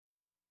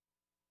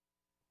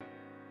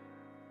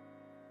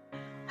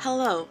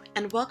Hello,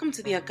 and welcome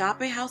to the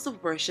Agape House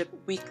of Worship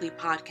weekly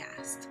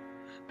podcast.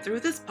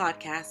 Through this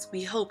podcast,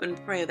 we hope and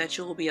pray that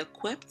you will be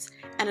equipped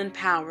and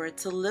empowered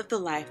to live the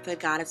life that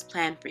God has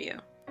planned for you.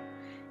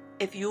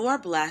 If you are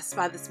blessed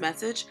by this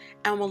message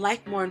and would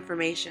like more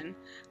information,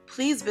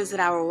 please visit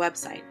our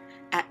website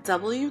at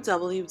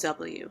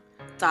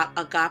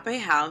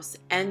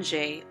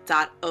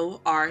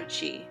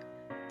www.agapehousenj.org.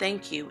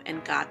 Thank you,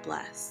 and God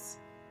bless.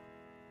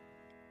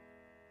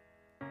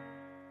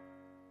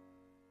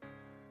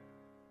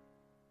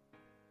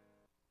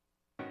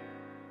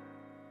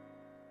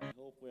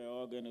 We're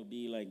all going to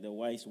be like the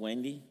wise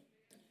Wendy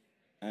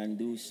and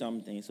do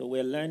something. So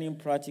we're learning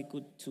practical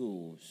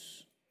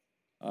tools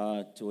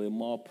to a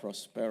more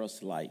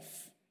prosperous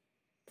life.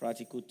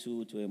 Practical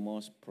tool to a more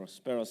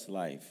prosperous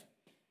life.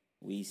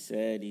 We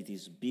said it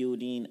is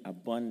building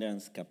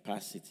abundance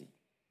capacity.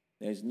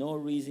 There's no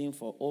reason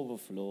for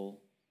overflow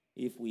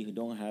if we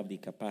don't have the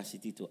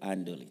capacity to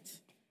handle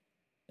it.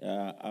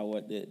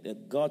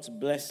 God's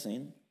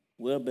blessing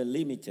will be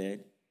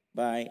limited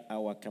by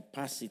our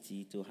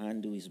capacity to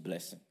handle his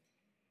blessing.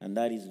 And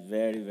that is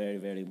very, very,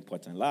 very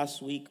important.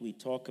 Last week we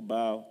talked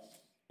about,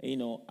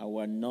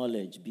 our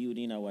knowledge,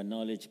 building our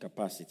knowledge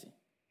capacity.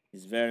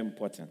 It's very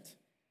important.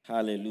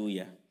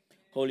 Hallelujah.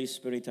 Holy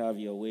Spirit, have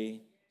your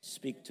way.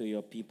 Speak to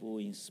your people.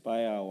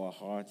 Inspire our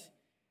heart.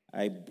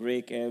 I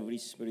break every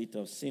spirit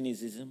of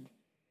cynicism,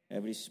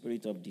 every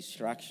spirit of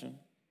distraction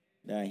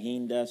that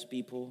hinders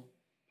people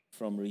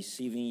from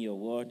receiving your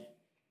word.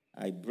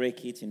 I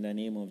break it in the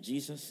name of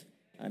Jesus.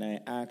 And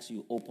I ask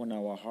you, open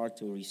our heart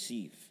to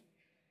receive.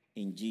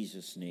 In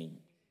Jesus' name.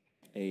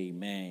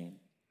 Amen.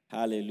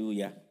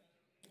 Hallelujah.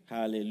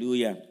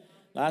 Hallelujah.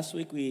 Last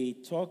week we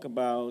talked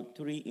about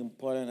three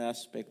important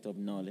aspects of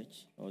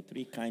knowledge, or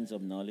three kinds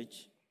of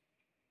knowledge.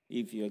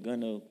 If you're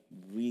going to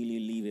really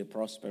live a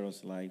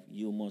prosperous life,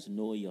 you must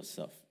know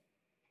yourself.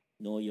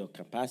 Know your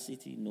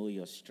capacity, know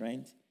your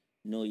strength,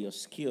 know your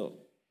skill.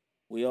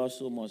 We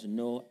also must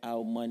know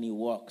how money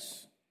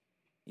works.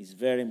 It's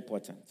very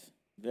important.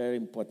 Very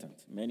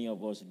important. Many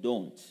of us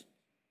don't.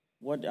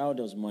 How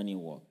does money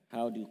work?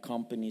 How do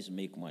companies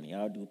make money?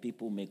 How do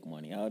people make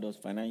money? How does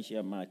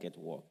financial market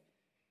work?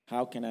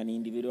 How can an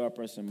individual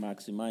person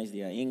maximize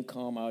their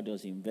income? How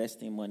does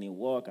investing money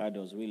work? How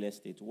does real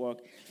estate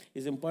work?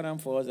 It's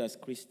important for us as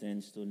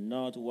Christians to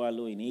not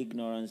wallow in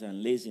ignorance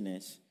and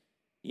laziness,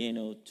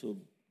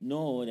 to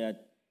know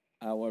that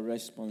our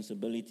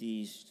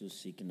responsibility is to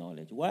seek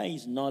knowledge. Why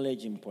is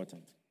knowledge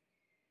important?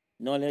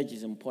 Knowledge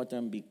is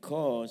important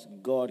because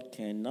God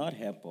cannot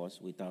help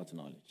us without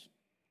knowledge.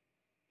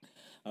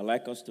 I'd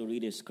like us to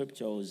read a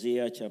scripture,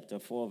 Hosea chapter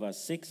 4, verse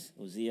 6.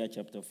 Hosea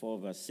chapter 4,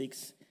 verse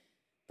 6.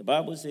 The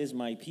Bible says,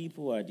 "My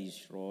people are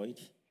destroyed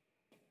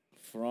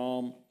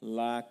from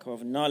lack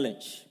of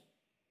knowledge."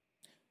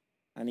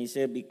 And he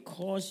said,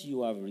 "Because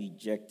you have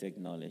rejected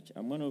knowledge."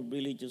 I'm going to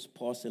really just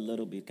pause a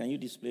little bit. Can you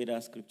display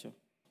that scripture?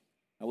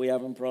 Are we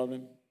having a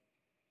problem?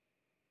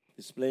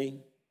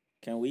 Display?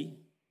 Can we?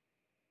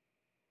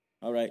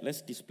 All right,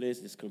 let's display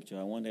the scripture.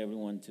 I want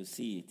everyone to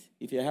see it.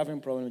 If you're having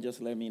a problem,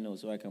 just let me know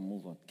so I can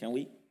move on. Can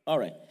we? All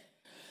right.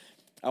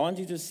 I want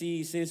you to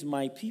see, it says,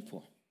 "My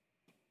people."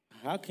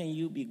 How can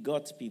you be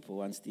God's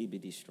people and still be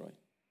destroyed?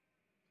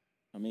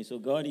 So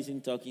God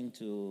isn't talking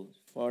to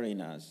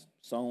foreigners,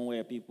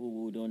 somewhere people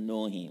who don't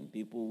know him,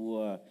 people who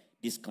are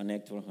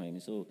disconnected from him.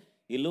 So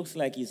it looks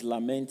like he's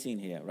lamenting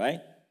here,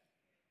 right?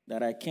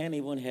 That I can't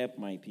even help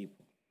my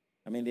people.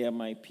 They are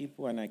my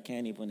people and I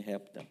can't even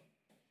help them.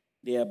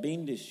 They are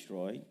being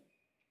destroyed,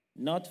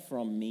 not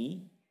from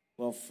me,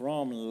 but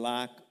from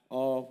lack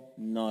of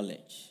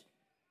knowledge.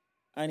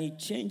 And he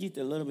changed it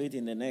a little bit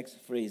in the next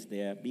phrase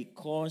there,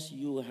 "because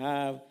you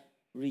have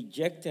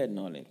rejected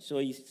knowledge." So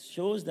it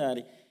shows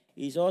that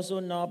it's also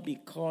not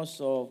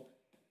because of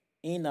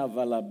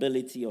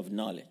unavailability of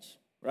knowledge,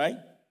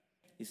 right?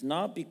 It's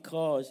not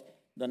because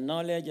the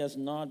knowledge has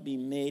not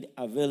been made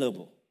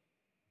available.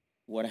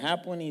 What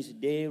happened is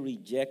they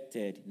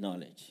rejected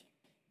knowledge.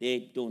 They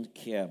don't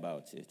care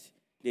about it.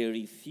 They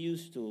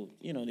refuse to,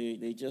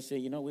 they just say,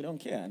 we don't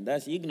care. And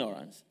that's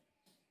ignorance.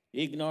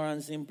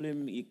 Ignorance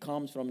simply, it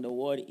comes from the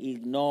word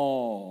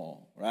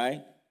ignore,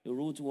 right? The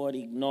root word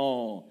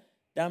ignore.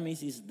 That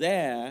means it's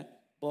there,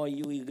 but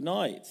you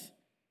ignore it.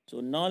 So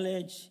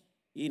knowledge,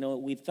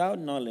 without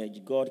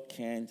knowledge, God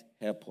can't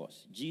help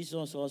us.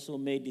 Jesus also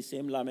made the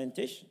same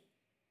lamentation,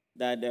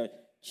 that the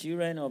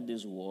children of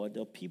this world,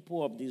 the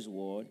people of this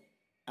world,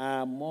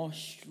 are more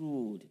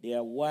shrewd, they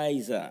are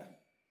wiser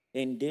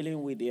in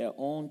dealing with their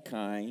own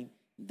kind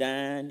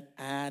than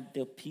are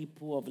the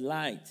people of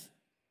light.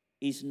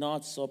 It's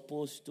not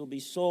supposed to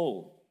be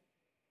so.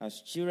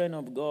 As children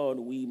of God,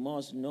 we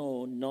must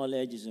know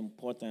knowledge is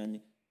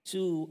important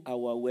to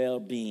our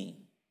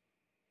well-being.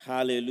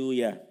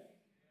 Hallelujah.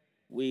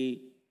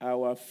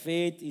 Our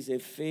faith is a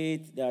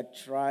faith that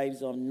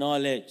thrives on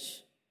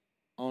knowledge,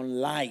 on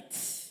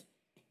light.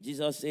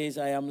 Jesus says,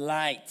 "I am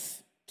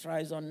light."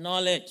 Thrives on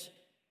knowledge.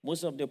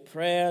 Most of the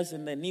prayers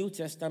in the New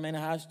Testament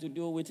has to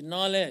do with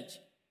knowledge,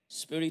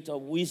 spirit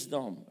of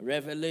wisdom,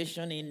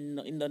 revelation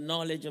in the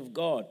knowledge of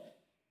God.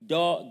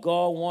 God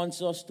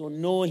wants us to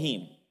know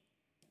him.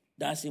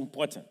 That's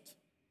important.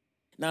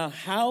 Now,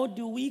 how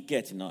do we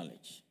get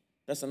knowledge?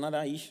 That's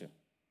another issue.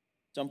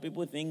 Some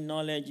people think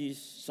knowledge is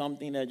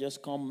something that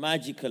just comes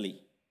magically.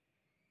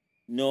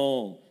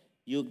 No,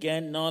 you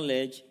get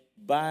knowledge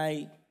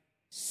by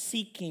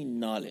seeking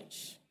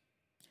knowledge.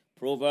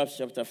 Proverbs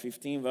chapter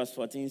 15, verse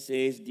 14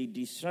 says, the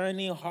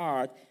discerning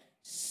heart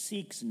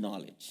seeks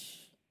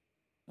knowledge.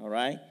 All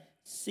right?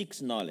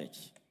 Seeks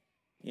knowledge.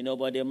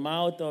 But the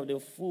mouth of the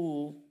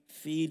fool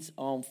feeds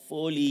on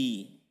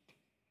folly.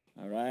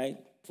 All right?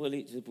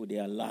 Foolish people, they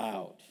are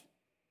loud.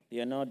 They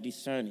are not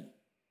discerning.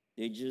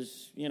 They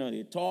just,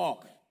 they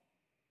talk,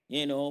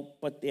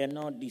 but they are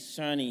not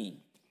discerning.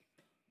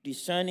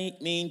 Discerning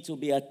means to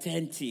be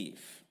attentive,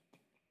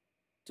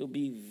 to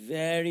be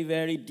very,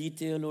 very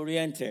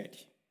detail-oriented.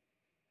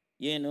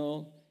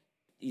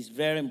 Is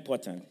very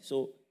important.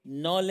 So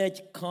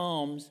knowledge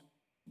comes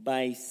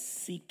by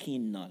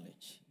seeking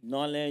knowledge.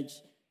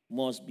 Knowledge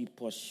must be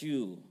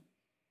pursued.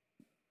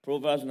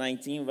 Proverbs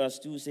 19 verse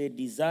 2 says,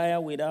 desire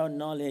without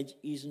knowledge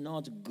is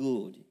not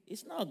good.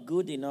 It's not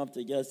good enough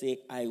to just say,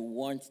 I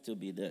want to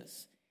be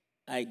this.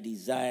 I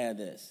desire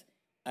this.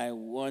 I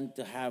want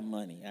to have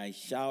money. I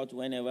shout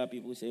whenever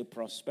people say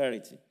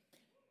prosperity.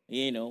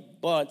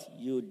 But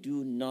you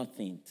do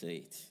nothing to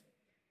it.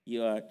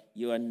 You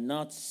are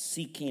not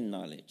seeking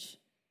knowledge.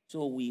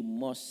 So we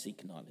must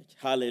seek knowledge.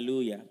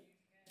 Hallelujah.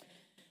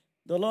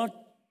 The Lord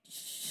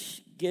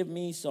gave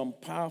me some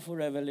powerful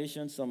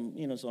revelation some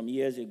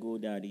years ago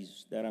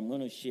that I'm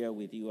going to share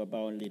with you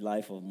about the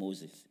life of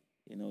Moses.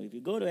 If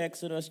you go to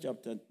Exodus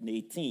chapter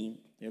 18,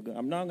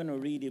 I'm not going to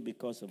read it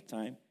because of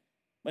time,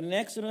 but in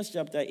Exodus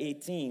chapter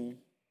 18,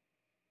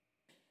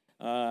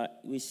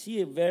 we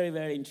see a very,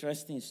 very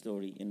interesting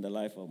story in the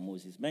life of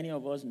Moses. Many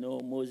of us know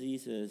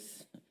Moses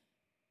is,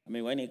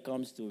 when it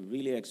comes to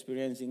really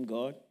experiencing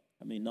God,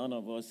 none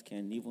of us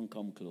can even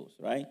come close,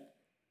 right?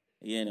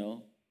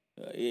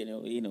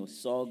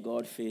 Saw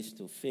God face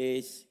to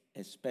face,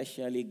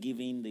 especially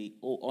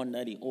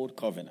under the old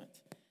covenant.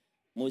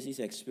 Moses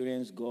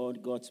experienced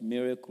God, God's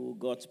miracle,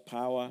 God's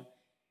power.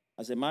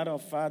 As a matter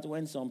of fact,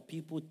 when some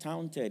people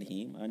taunted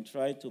him and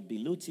tried to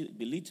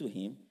belittle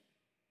him,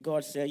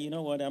 God said, you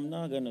know what, I'm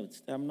not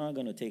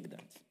gonna take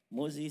that.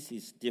 Moses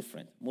is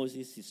different.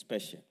 Moses is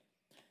special.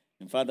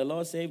 In fact, the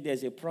Lord said, if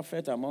there's a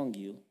prophet among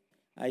you,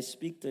 I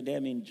speak to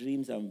them in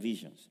dreams and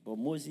visions. But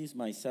Moses,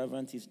 my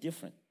servant, is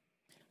different.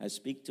 I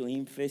speak to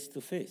him face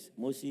to face.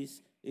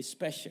 Moses is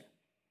special.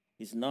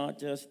 It's not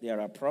just there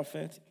are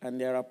prophets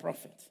and there are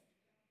prophets.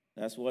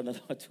 That's what the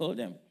Lord told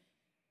them.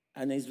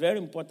 And it's very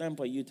important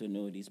for you to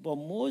know this. But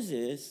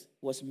Moses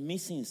was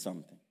missing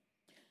something.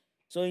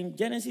 So in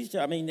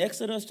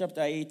Exodus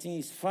chapter 18,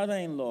 his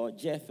father-in-law,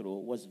 Jethro,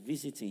 was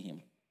visiting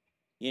him.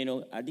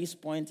 At this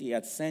point, he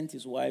had sent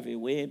his wife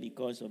away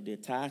because of the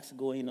attacks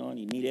going on.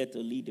 He needed to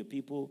lead the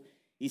people.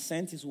 He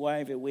sent his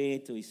wife away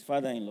to his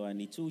father-in-law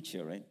and the two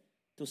children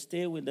to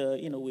stay with the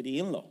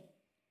in-law.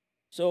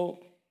 So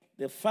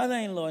the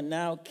father-in-law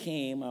now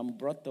came and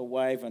brought the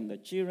wife and the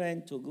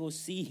children to go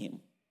see him.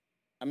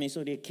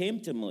 So they came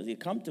to Moses. They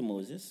come to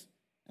Moses,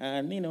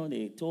 and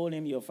they told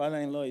him, your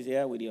father-in-law is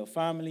here with your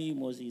family.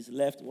 Moses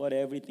left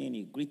everything.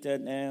 He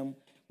greeted them.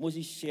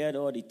 Moses shared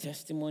all the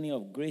testimony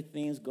of great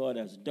things God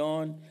has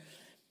done,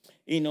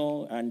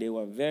 and they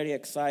were very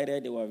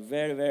excited. They were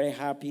very, very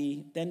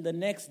happy. Then the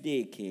next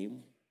day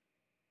came.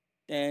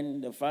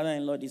 Then the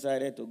father-in-law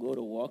decided to go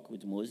to walk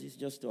with Moses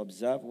just to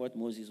observe what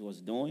Moses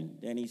was doing.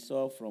 Then he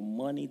saw from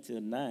morning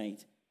till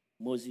night,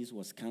 Moses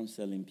was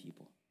counseling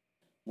people.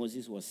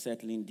 Moses was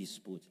settling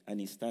disputes, and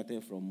he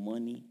started from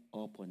morning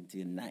up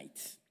until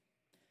night.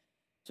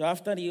 So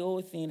after the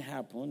whole thing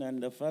happened,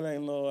 and the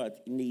father-in-law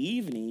in the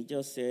evening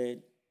just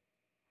said,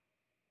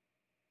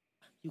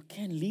 you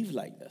can't live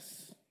like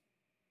this.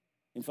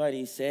 In fact,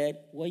 he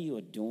said, what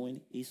you're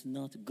doing is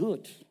not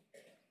good.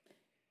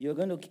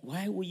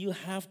 Why will you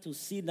have to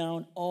sit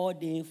down all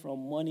day from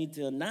morning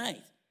till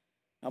night?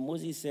 And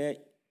Moses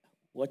said,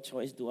 what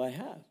choice do I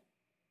have?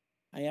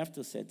 I have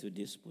to settle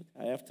dispute.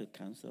 I have to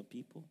counsel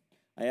people.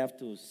 I have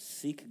to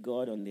seek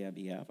God on their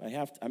behalf.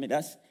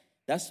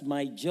 That's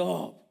my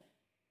job.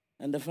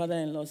 And the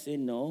father-in-law said,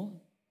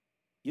 no,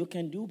 you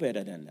can do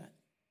better than that.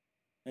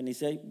 And he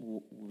said,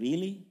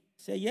 really?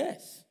 He said,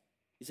 yes.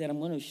 He said, I'm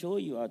going to show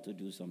you how to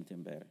do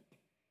something better.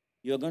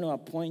 You're going to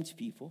appoint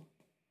people.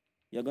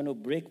 You're going to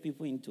break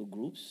people into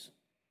groups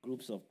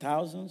of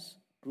thousands,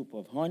 group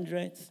of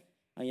hundreds,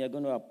 and you're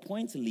going to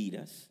appoint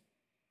leaders.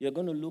 You're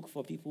going to look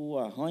for people who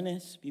are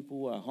honest, people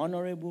who are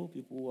honorable,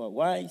 people who are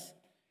wise.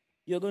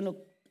 You're going to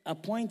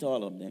appoint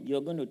all of them.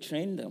 You're going to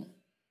train them.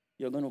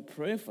 You're going to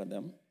pray for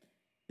them.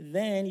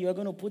 Then you're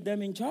going to put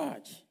them in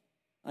charge.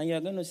 And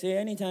you're going to say,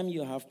 anytime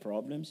you have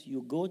problems,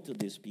 you go to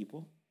these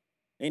people,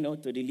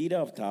 to the leader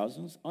of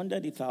thousands. Under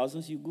the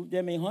thousands, you group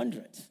them in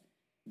hundreds.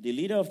 The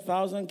leader of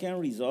 1,000 can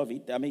resolve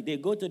it. They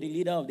go to the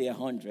leader of the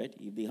 100.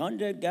 If the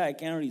 100 guy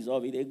can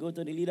resolve it, they go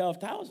to the leader of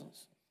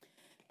thousands.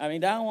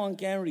 That one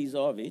can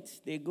resolve it.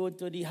 They go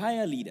to the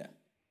higher leader.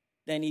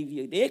 Then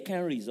if they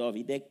can resolve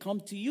it, they come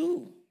to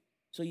you.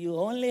 So you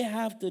only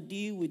have to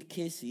deal with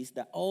cases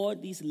that all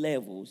these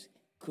levels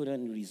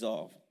couldn't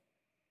resolve.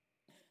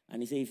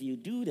 And he said, if you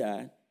do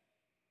that,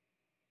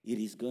 it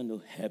is going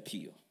to help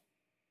you.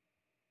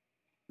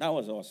 That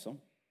was awesome.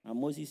 And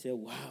Moses said,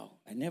 wow,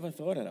 I never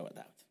thought about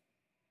that.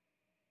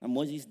 And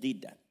Moses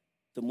did that.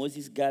 So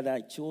Moses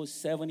chose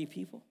 70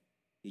 people.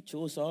 He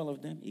chose all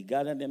of them. He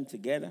gathered them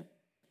together.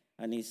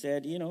 And he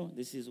said,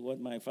 this is what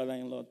my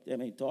father-in-law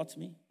taught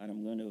me.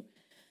 And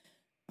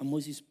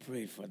Moses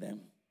prayed for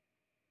them.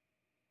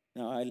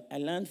 Now, I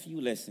learned a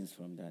few lessons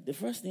from that. The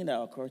first thing that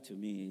occurred to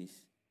me is,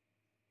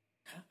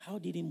 how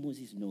didn't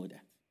Moses know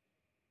that?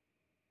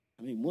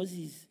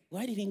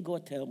 Why didn't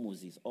God tell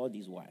Moses all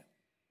this while?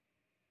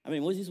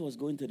 Moses was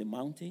going to the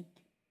mountain.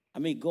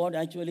 God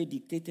actually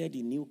dictated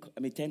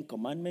the 10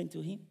 Commandments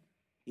to him.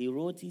 He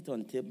wrote it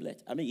on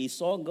tablets. He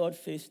saw God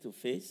face to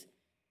face.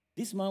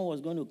 This man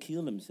was going to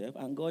kill himself,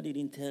 and God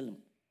didn't tell him.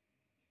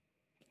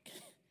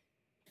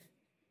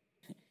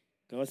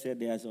 God said,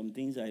 there are some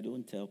things I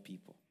don't tell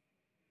people.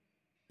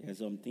 There are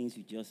some things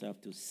you just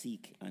have to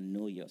seek and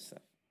know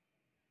yourself.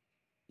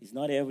 It's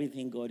not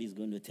everything God is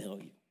going to tell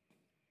you.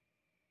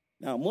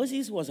 Now,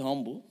 Moses was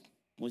humble.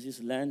 Moses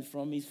learned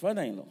from his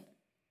father-in-law.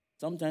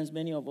 Sometimes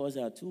many of us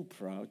are too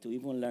proud to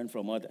even learn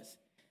from others.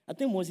 I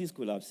think Moses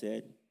could have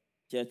said,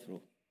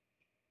 Jethro,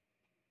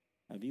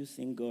 have you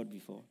seen God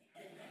before?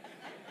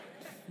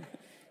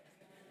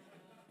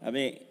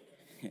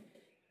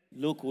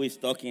 Look who is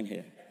talking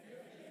here.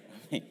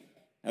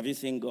 Have you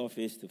seen God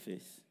face to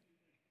face?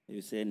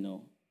 You say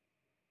no.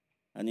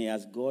 And he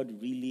asked God,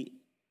 really,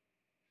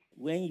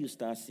 when you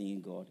start seeing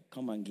God,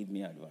 come and give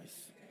me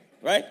advice.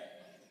 Right?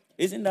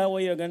 Isn't that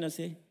what you're going to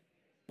say?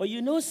 But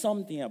you know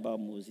something about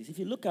Moses. If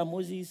you look at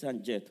Moses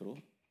and Jethro,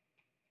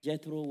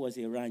 Jethro was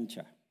a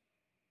rancher.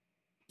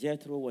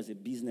 Jethro was a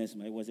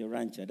businessman. He was a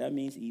rancher. That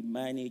means he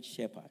managed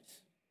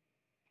shepherds.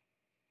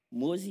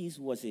 Moses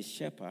was a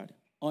shepherd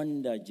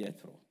under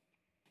Jethro.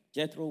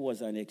 Jethro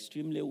was an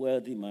extremely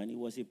wealthy man. He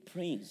was a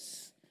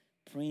prince.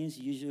 Princes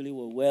usually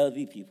were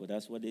wealthy people.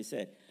 That's what they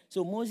said.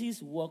 So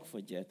Moses worked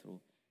for Jethro.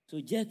 So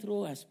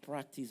Jethro has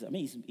practiced.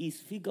 He's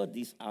figured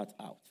this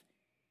out.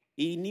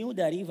 He knew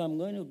that if I'm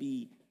going to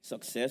be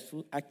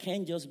successful, I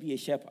can't just be a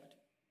shepherd.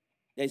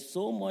 There's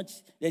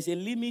a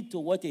limit to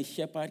what a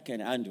shepherd can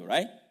handle,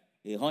 right?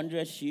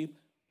 100 sheep.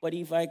 But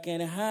if I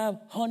can have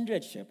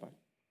 100 shepherds,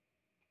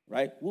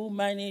 right, who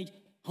manage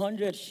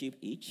 100 sheep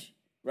each,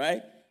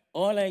 right?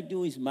 All I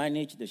do is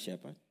manage the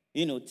shepherd,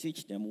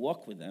 teach them,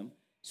 work with them.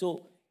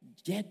 So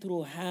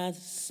Jethro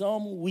has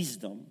some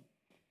wisdom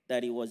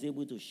that he was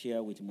able to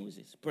share with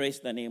Moses. Praise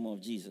the name of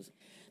Jesus.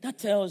 That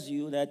tells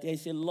you that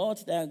there's a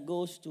lot that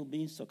goes to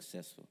being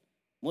successful.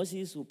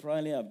 Moses would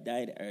probably have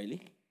died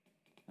early,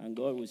 and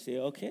God would say,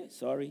 okay,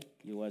 sorry,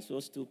 you were so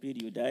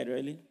stupid, you died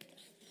early.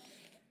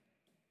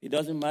 It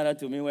doesn't matter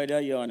to me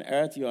whether you're on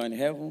earth, you're in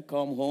heaven,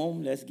 come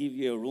home, let's give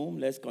you a room,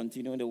 let's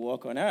continue the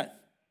work on earth.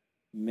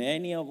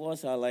 Many of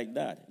us are like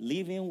that,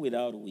 living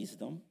without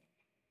wisdom,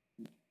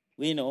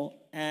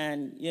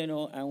 and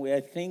we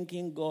are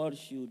thinking God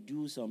should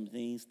do some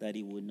things that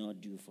he would not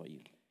do for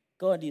you.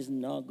 God is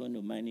not going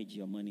to manage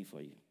your money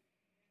for you.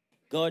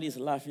 God is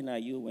laughing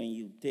at you when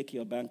you take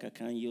your bank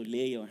account, you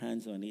lay your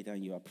hands on it,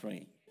 and you are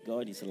praying.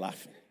 God is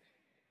laughing.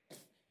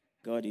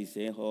 God is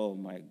saying, oh,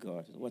 my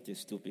God, what a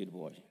stupid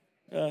boy.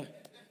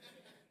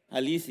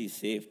 At least he's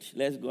saved.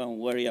 Let's go and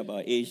worry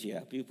about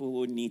Asia, people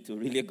who need to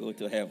really go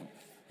to heaven.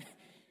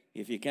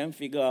 If he can't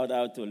figure out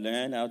how to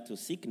learn, how to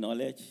seek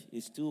knowledge,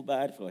 it's too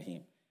bad for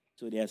him.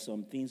 So there are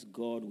some things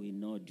God will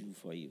not do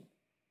for you.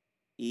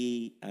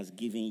 He has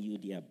given you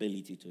the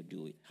ability to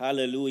do it.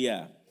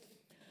 Hallelujah.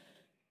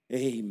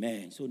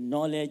 Amen. So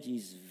knowledge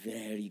is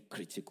very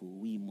critical.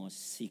 We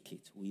must seek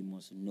it. We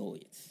must know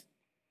it.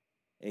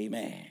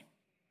 Amen.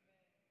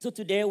 So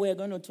today we're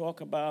going to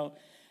talk about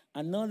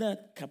another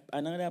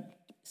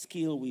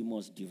skill we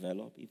must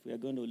develop if we are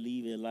going to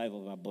live a life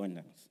of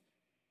abundance.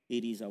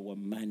 It is our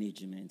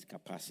management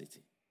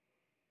capacity.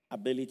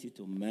 Ability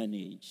to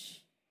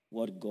manage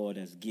what God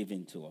has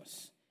given to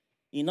us.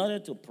 In order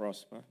to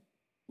prosper,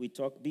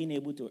 being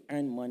able to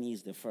earn money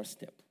is the first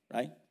step,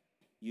 right?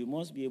 You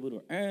must be able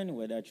to earn,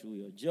 whether through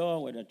your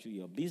job, whether through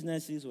your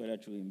businesses, whether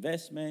through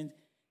investment,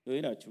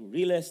 whether through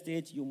real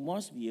estate. You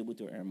must be able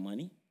to earn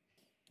money,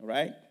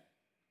 right?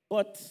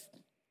 But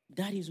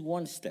that is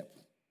one step.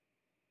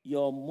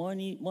 Your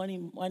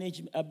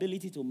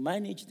ability to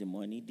manage the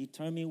money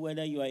determine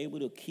whether you are able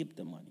to keep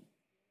the money,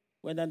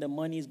 whether the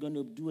money is going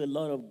to do a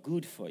lot of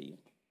good for you.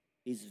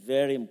 It's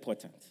very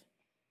important.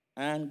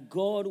 And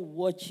God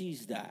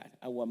watches that.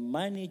 Our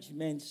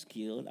management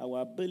skill,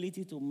 our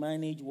ability to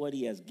manage what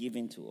he has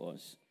given to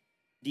us,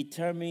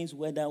 determines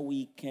whether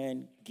we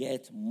can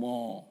get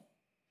more.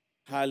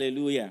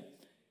 Hallelujah.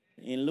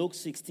 In Luke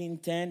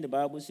 16:10, the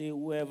Bible says,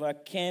 whoever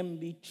can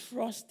be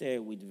trusted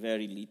with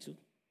very little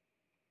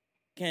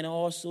can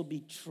also be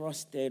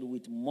trusted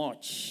with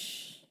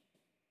much.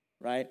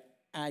 Right?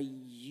 Are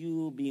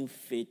you being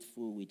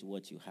faithful with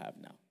what you have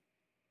now?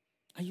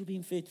 Are you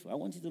being faithful? I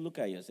want you to look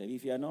at yourself.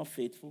 If you are not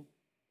faithful,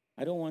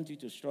 I don't want you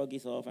to shrug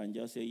it off and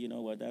just say, you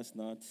know what, that's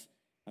not,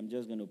 I'm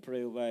just going to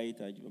pray over it.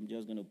 I'm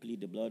just going to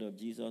plead the blood of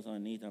Jesus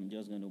on it. I'm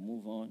just going to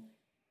move on.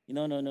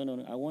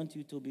 No. I want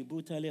you to be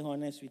brutally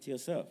honest with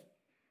yourself.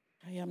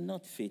 I am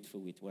not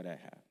faithful with what I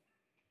have.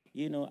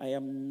 I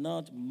am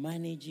not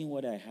managing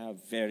what I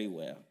have very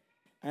well.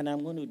 And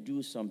I'm going to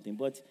do something.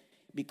 But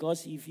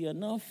because if you're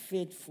not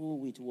faithful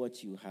with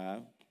what you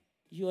have,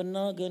 you're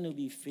not going to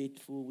be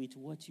faithful with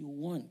what you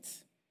want.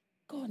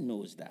 God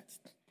knows that.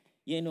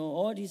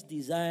 All these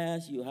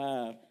desires you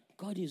have,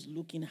 God is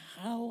looking,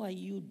 how are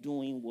you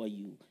doing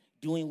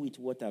with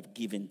what I've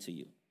given to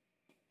you?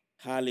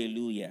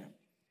 Hallelujah.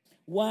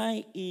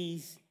 Why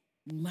is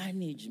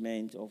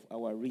management of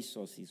our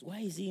resources,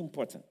 why is it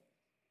important?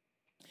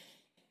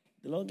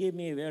 The Lord gave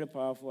me a very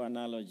powerful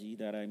analogy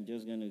that I'm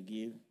just going to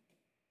give.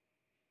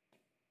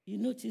 You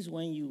notice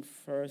when you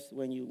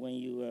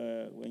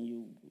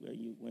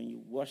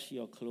wash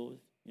your clothes,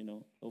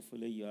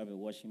 hopefully you have a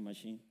washing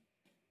machine.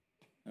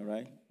 All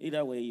right?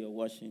 Either way you're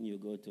washing, you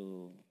go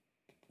to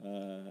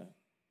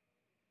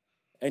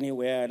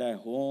anywhere, at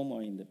home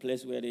or in the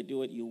place where they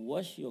do it, you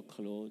wash your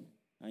clothes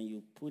and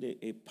you put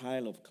a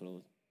pile of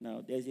clothes.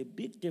 Now, there's a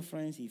big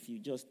difference if you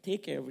just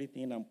take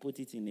everything and put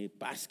it in a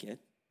basket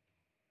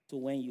to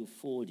when you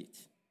fold it,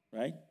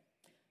 right?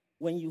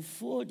 When you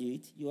fold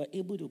it, you are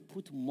able to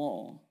put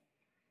more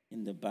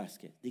in the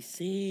basket, the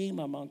same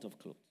amount of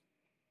clothes.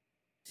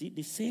 See,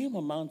 the same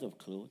amount of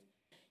clothes,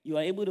 you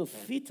are able to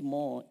fit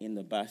more in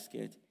the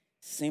basket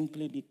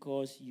simply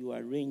because you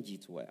arrange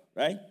it well,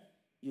 right?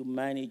 You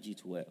manage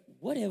it well.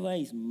 Whatever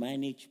is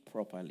managed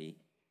properly,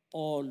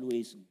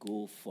 always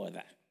go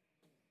further.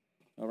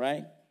 All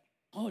right?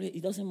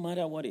 It doesn't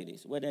matter what it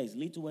is, whether it's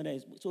little, whether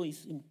it's... So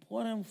it's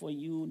important for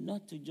you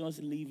not to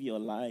just live your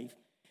life,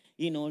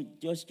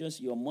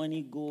 just your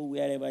money go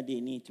wherever they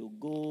need to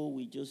go.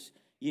 We just,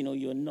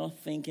 you're not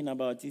thinking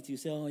about it. You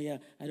say, oh, yeah,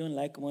 I don't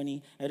like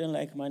money. I don't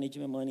like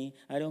management money.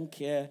 I don't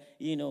care.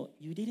 You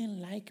didn't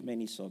like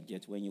many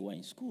subjects when you were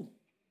in school.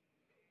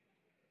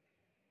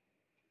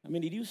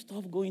 Did you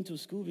stop going to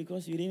school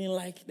because you didn't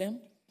like them?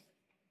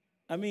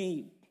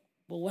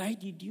 But why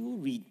did you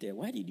read them?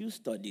 Why did you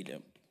study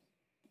them?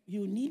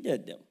 You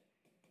needed them.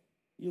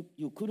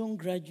 You couldn't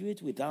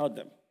graduate without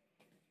them.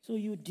 So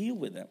you deal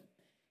with them.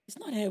 It's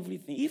not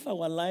everything. If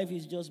our life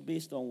is just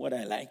based on what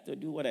I like to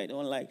do, what I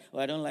don't like, or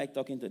I don't like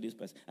talking to this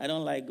person, I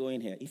don't like going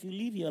here. If you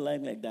live your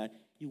life like that,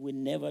 you will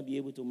never be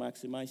able to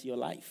maximize your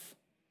life.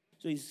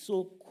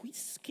 So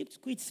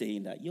quit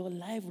saying that. Your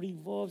life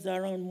revolves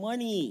around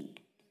money.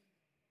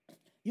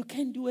 You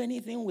can't do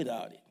anything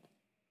without it.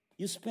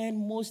 You spend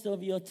most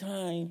of your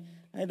time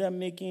either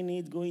making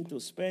it, going to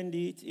spend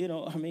it,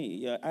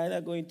 you're either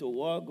going to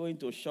work, going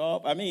to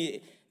shop,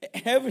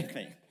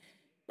 everything,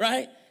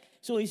 right?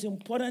 So it's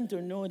important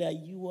to know that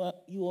you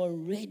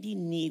already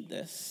need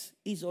this.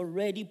 It's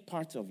already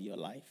part of your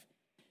life.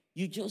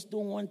 You just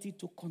don't want it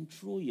to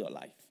control your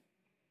life.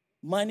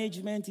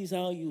 Management is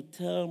how you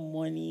tell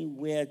money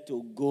where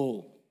to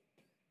go,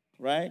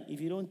 right?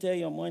 If you don't tell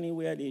your money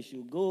where they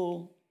should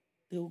go,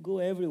 they will go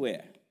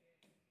everywhere.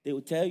 They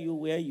will tell you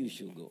where you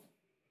should go.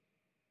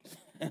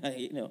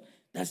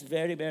 That's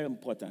very, very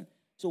important.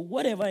 So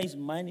whatever is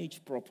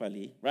managed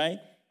properly, right,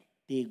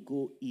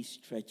 it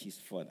stretches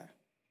further.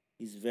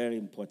 It's very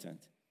important.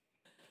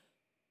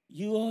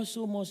 You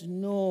also must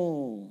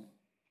know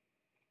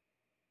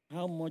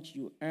how much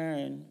you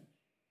earn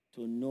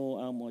to know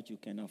how much you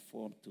can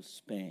afford to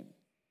spend.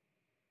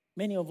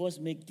 Many of us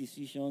make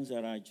decisions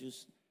that are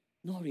just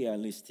not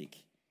realistic.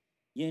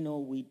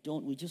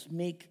 We just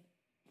make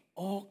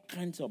all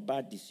kinds of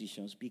bad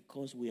decisions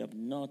because we have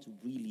not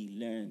really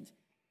learned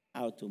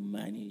how to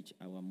manage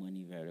our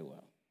money very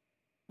well.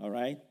 All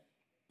right?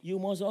 You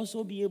must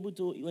also be able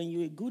to, when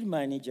you're a good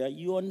manager,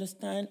 you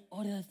understand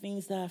other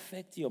things that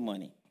affect your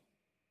money.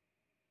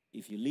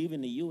 If you live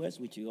in the U.S.,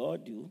 which you all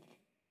do,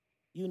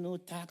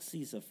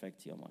 taxes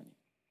affect your money.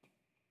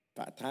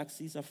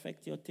 Taxes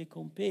affect your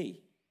take-home pay.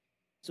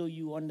 So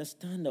you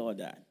understand all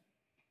that.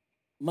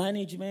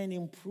 Management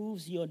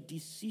improves your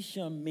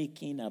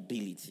decision-making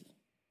ability.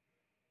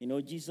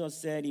 Jesus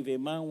said, if a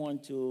man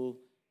want to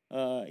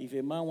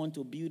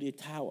build a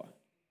tower,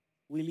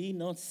 will he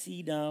not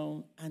sit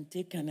down and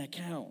take an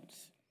account?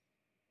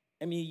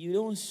 You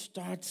don't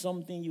start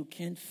something you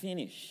can't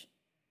finish.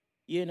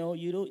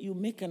 You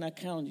make an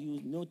account.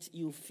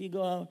 You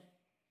figure out,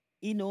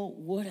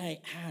 what I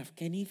have.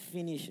 Can he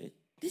finish it?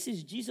 This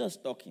is Jesus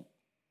talking.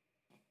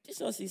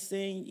 Jesus is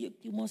saying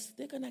you must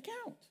take an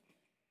account,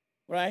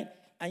 right?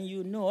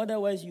 And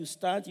otherwise you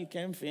start, you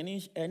can't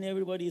finish, and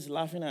everybody is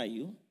laughing at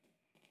you.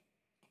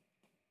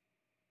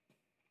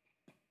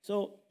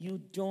 So you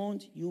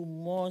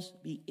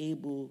must be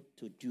able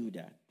to do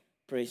that.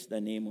 Praise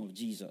the name of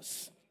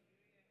Jesus.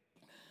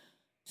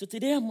 So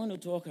today I'm going to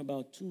talk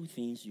about two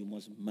things you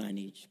must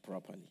manage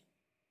properly.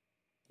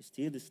 It's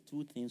still these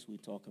two things we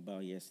talked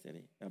about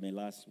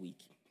last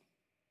week.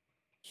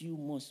 You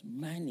must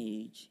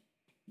manage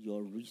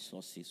your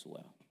resources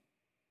well.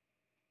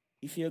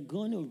 If you're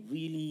going to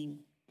really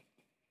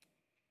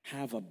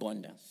have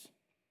abundance,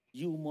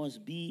 You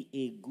must be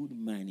a good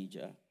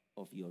manager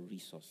of your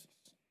resources.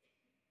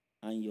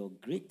 And your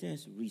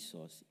greatest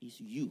resource is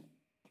you.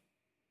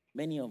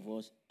 Many of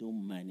us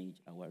don't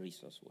manage our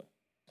resource well.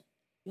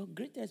 Your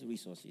greatest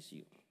resource is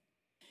you.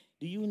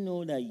 Do you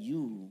know that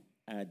you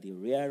are the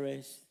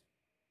rarest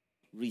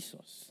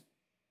resource?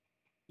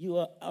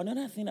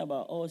 Another thing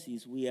about us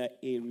is we are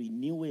a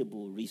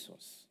renewable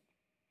resource.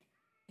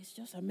 It's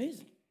just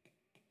amazing.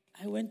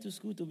 I went to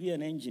school to be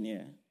an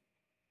engineer.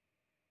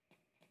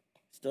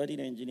 Studied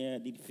engineer,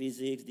 did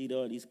physics, did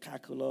all these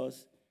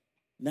calculus.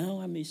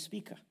 Now I'm a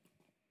speaker.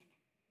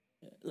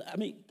 I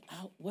mean,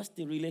 what's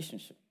the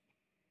relationship?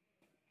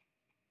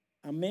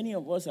 And many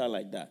of us are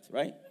like that,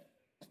 right?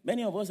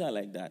 Many of us are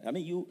like that. I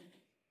mean,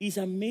 it's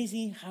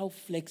amazing how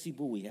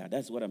flexible we are.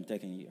 That's what I'm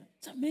telling you.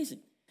 It's amazing.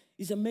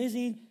 It's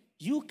amazing.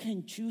 You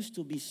can choose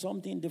to be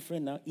something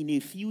different now. In a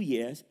few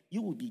years,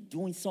 you will be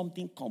doing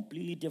something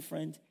completely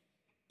different.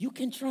 You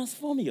can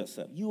transform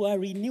yourself. You are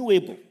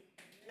renewable.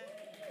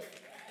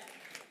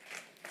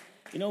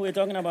 You know, we're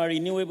talking about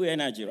renewable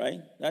energy,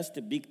 right? That's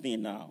the big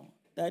thing now.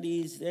 That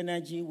is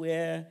energy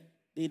where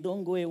they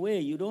don't go away.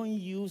 You don't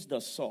use the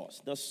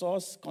source. The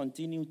source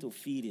continues to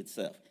feed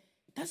itself.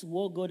 That's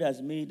what God has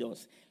made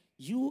us.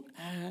 You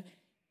are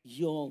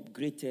your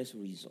greatest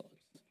resource.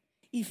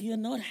 If you're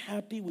not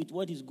happy with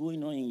what is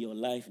going on in your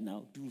life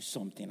now, do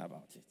something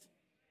about it.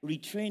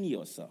 Retrain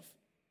yourself.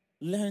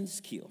 Learn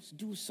skills.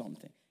 Do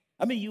something.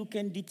 I mean, you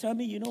can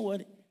determine, you know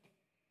what,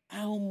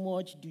 how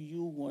much do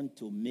you want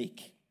to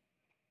make?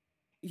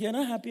 If you're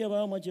not happy about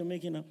how much you're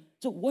making now,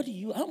 so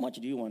how much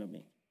do you want to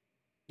make?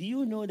 Do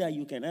you know that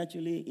you can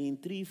actually, in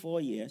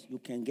 3-4 years, you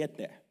can get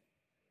there?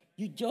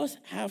 You just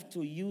have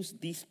to use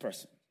this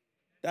person.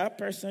 That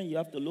person, you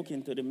have to look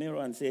into the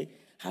mirror and say,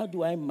 how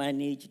do I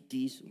manage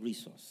this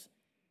resource?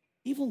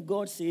 Even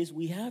God says,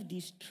 we have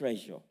this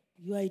treasure.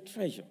 You are a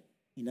treasure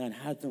in an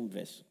earthen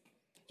vessel.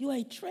 You are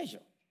a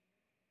treasure.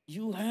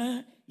 You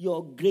are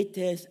your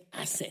greatest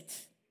asset.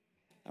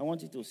 I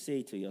want you to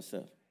say to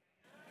yourself,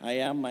 I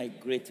am my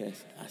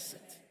greatest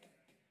asset.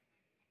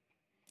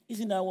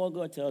 Isn't that what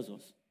God tells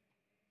us?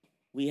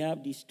 We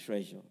have this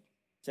treasure.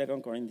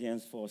 2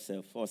 Corinthians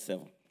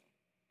 4:7.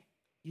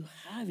 You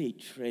have a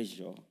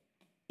treasure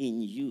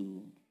in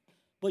you.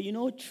 But you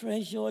know,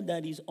 treasure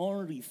that is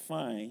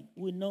unrefined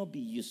will not be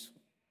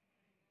useful.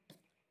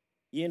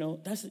 You know,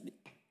 that's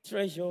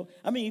treasure.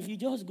 I mean, if you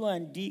just go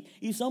and dig,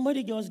 if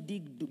somebody just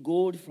dig the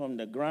gold from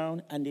the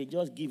ground and they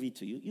just give it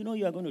to you, you know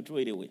you are going to throw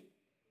it away.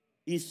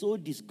 It's so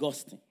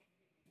disgusting.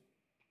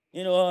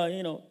 You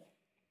know,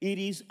 it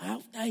is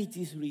after it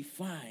is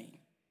refined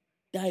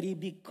that it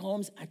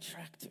becomes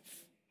attractive.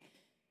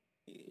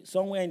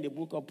 Somewhere in the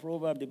book of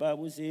Proverbs, the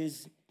Bible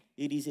says,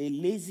 it is a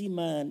lazy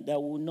man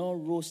that will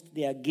not roast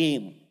their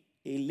game.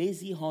 A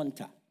lazy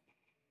hunter.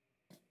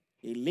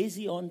 A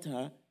lazy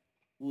hunter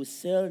will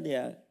sell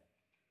their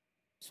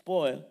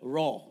spoil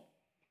raw.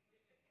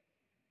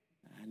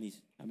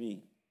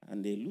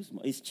 And they lose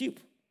money. It's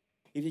cheap.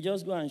 If you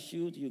just go and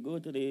shoot, you go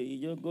to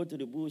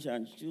the bush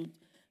and shoot,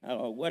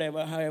 or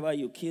whatever, however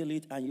you kill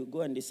it, and you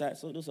go and decide.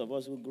 So those of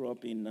us who grew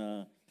up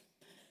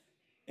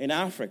in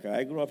Africa,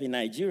 I grew up in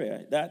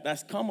Nigeria.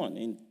 That's common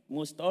in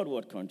most third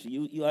world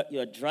countries.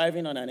 You're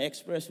driving on an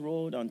express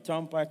road, on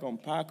Turnpike, on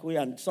Parkway,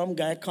 and some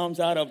guy comes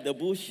out of the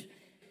bush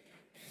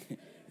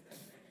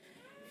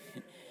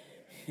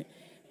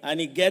and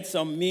he gets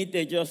some meat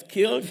they just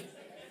killed,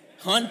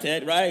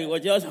 hunted, right? He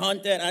was just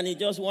hunted, and he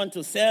just wants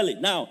to sell it.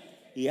 Now,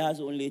 he has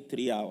only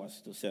 3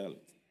 hours to sell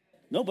it.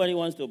 Nobody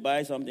wants to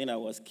buy something that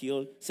was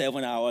killed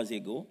 7 hours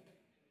ago.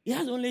 He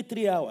has only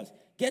 3 hours.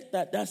 Get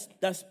that?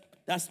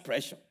 That's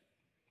pressure.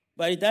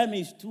 By the time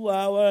it's 2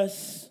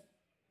 hours,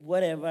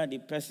 whatever the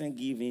person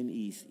giving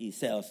is, he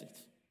sells it.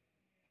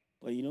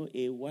 But you know,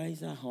 a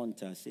wiser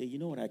hunter say, you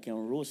know what, I can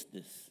roast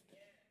this.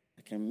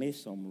 I can make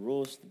some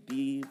roast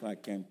beef. I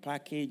can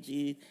package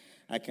it.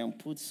 I can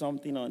put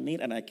something on it,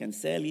 and I can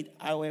sell it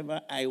however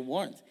I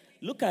want.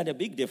 Look at the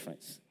big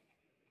difference.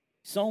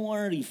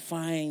 Someone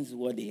refines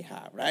what they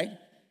have, right?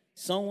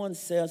 Someone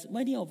sells.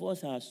 Many of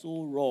us are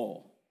so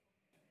raw.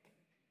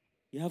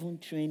 You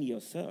haven't trained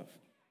yourself.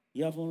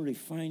 You haven't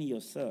refined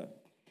yourself.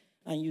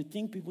 And you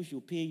think people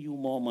should pay you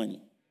more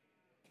money.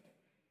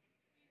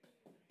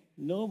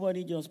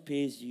 Nobody just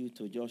pays you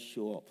to just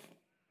show up.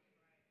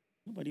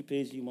 Nobody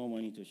pays you more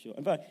money to show up.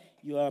 In fact,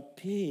 you are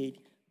paid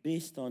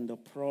based on the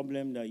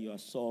problem that you are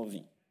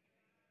solving.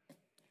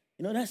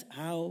 You know, that's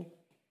how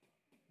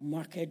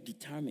market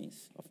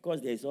determines. Of course,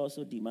 there's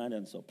also demand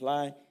and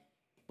supply,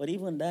 but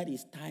even that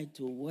is tied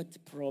to what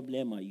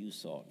problem are you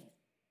solving.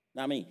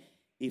 I mean,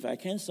 if I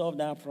can't solve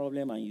that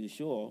problem and you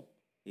show up,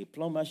 a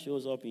plumber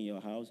shows up in your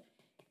house,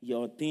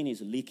 your thing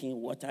is leaking,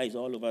 water is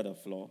all over the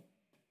floor.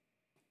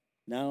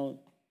 Now,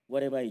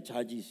 whatever he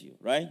charges you,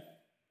 right?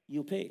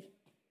 You pay.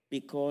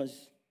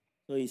 Because,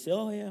 so he said,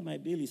 oh yeah, my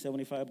bill is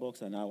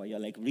 $75 an hour. You're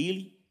like,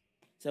 really?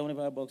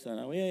 $75 an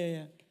hour?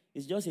 Yeah.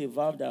 It's just a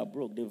valve that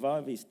broke. The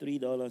valve is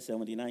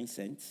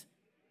 $3.79.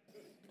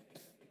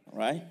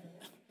 Right?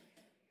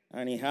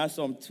 And he has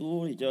some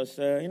tool. He just,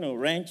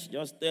 wrench,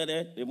 just stir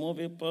it, remove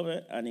it, put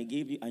it, and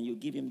you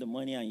give him the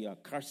money, and you are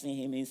cursing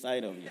him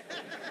inside of you.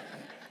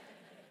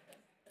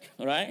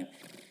 Right?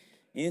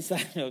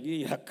 Inside of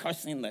you are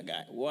cursing the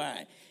guy.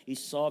 Why? He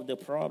solved the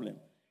problem.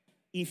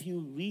 If you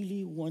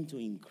really want to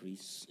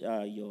increase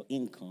your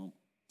income,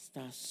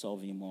 start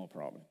solving more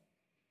problems.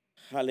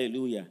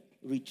 Hallelujah.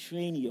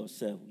 Retrain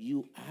yourself.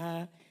 You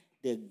are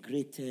the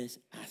greatest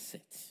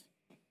asset.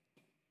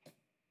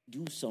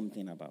 Do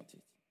something about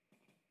it.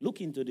 Look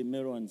into the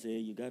mirror and say,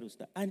 you got to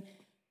start. And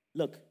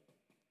look,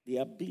 the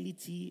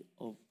ability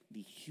of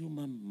the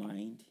human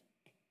mind,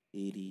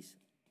 it is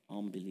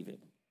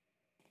unbelievable.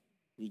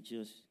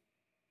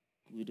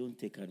 We don't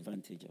take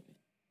advantage of it.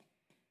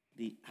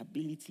 The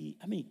ability,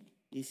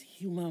 this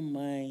human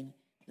mind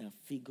that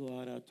figure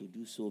out how to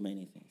do so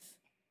many things.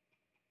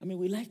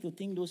 We like to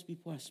think those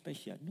people are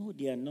special. No,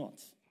 they are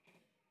not.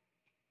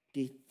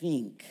 They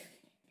think.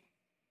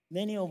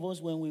 Many of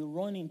us, when we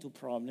run into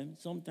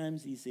problems,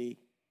 sometimes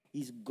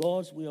it's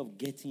God's way of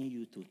getting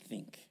you to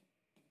think.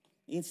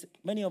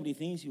 Many of the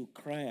things you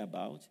cry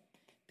about,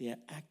 they are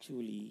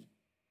actually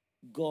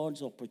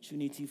God's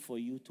opportunity for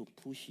you to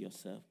push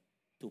yourself,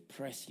 to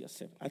press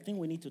yourself. I think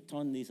we need to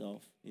turn this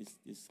off.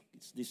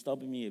 It's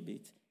disturbing me a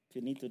bit. If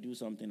you need to do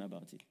something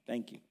about it.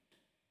 Thank you.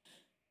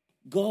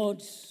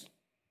 God's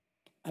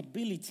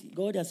ability,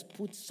 God has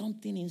put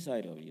something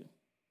inside of you.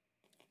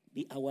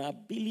 Our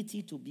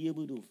ability to be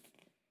able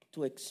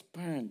to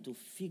expand, to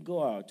figure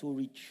out, to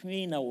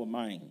retrain our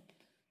mind,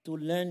 to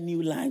learn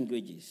new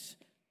languages,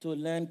 to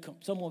learn.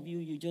 Some of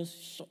you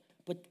just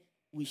but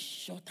we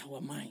shut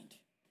our mind.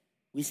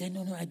 We say,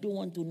 no, I don't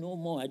want to know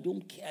more. I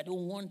don't care. I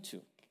don't want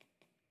to.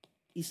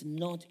 It's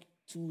not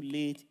too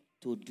late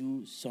to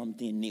do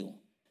something new.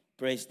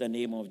 Praise the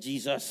name of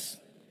Jesus.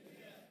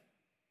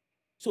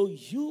 So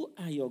you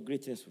are your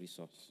greatest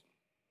resource,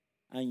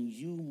 and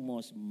you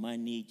must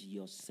manage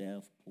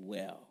yourself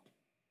well.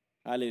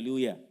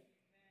 Hallelujah.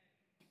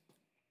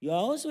 You are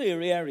also a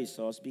rare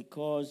resource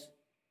because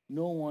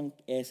no one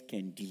else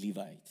can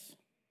deliver it.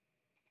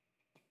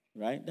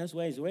 Right? That's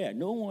why it's rare.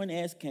 No one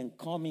else can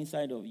come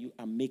inside of you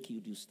and make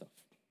you do stuff.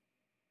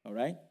 All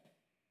right?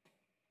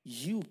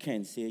 You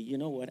can say, you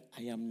know what,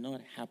 I am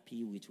not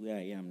happy with where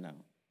I am now.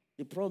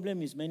 The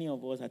problem is many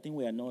of us, I think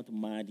we are not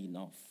mad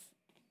enough.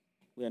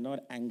 We are not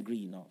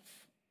angry enough.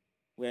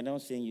 We are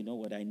not saying, you know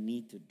what, I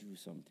need to do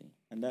something.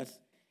 And that's,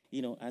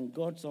 and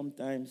God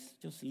sometimes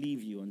just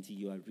leave you until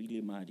you are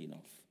really mad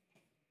enough.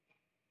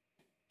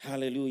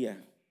 Hallelujah.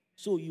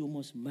 So you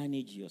must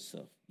manage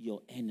yourself,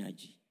 your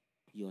energy,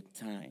 your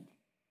time,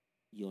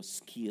 your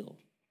skill.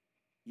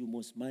 You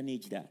must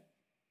manage that.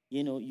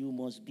 You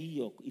must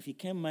be if you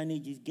can't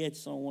manage it, get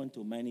someone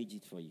to manage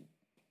it for you.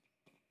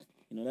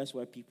 That's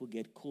why people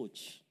get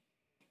coach.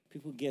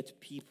 People get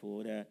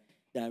people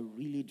that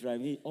really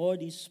drive it. All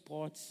these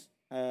sport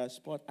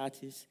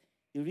artists,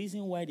 the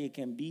reason why they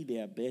can be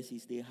their best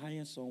is they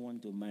hire someone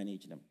to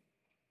manage them.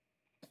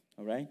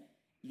 All right?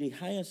 They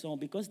hire someone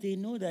because they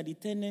know that the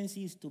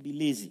tendency is to be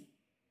lazy.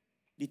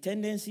 The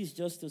tendency is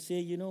just to say,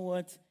 you know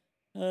what,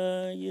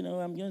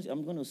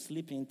 I'm going to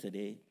sleep in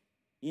today.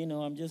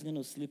 I'm just going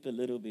to sleep a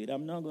little bit.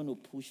 I'm not going to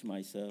push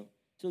myself.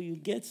 So you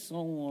get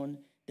someone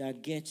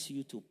that gets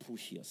you to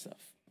push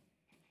yourself.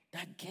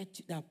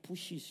 That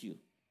pushes you.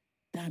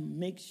 That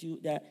makes you,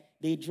 that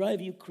they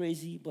drive you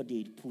crazy, but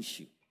they push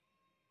you.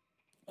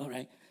 All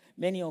right?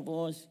 Many of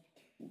us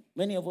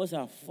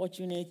are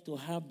fortunate to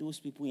have those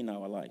people in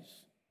our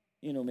lives.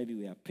 Maybe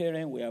we have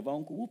parents, we have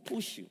uncle who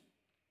push you,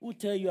 who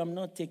tell you, I'm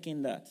not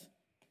taking that.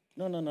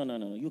 No.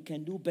 You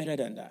can do better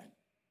than that.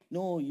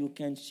 No, you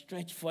can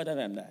stretch further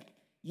than that.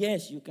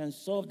 Yes, you can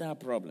solve that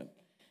problem.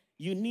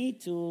 You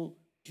need to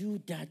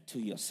do that to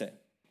yourself.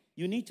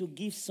 You need to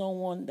give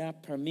someone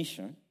that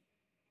permission,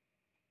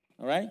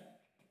 all right,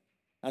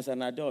 as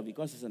an adult,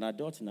 because as an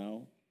adult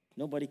now,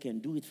 nobody can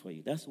do it for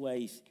you. That's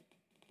why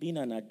being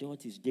an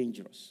adult is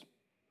dangerous.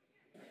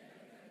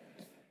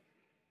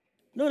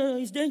 No,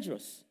 it's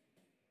dangerous.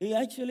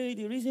 Actually,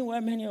 the reason why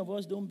many of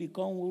us don't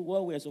become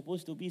what we're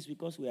supposed to be is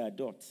because we are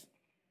adults.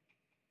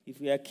 If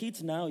we are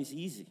kids now, it's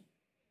easy.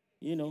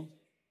 We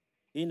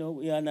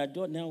are an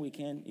adult now, we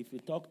can. If we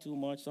talk too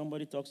much,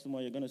 somebody talks too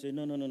much, you're going to say,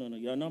 no,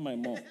 you're not my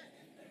mom.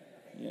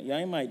 You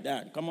ain't my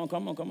dad. Come on.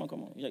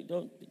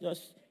 Don't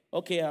just,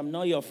 okay, I'm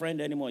not your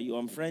friend anymore. You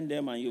unfriend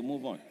them and you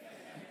move on.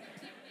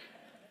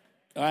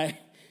 All right?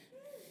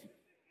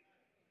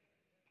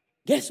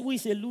 Guess who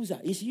is a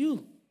loser? It's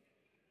you.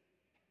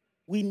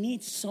 We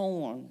need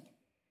someone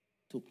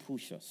to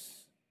push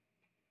us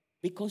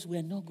because we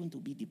are not going to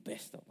be the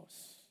best of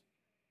us.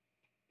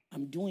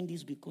 I'm doing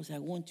this because I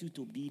want you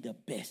to be the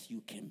best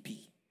you can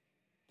be.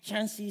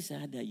 Chances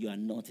are that you are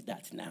not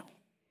that now.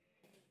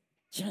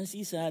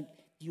 Chances are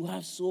you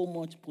have so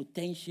much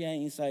potential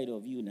inside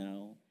of you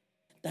now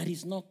that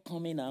is not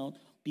coming out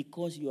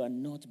because you are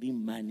not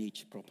being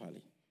managed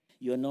properly.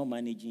 You're not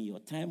managing your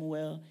time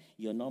well.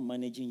 You're not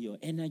managing your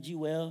energy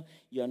well.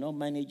 You're not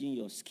managing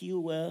your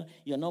skill well.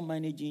 You're not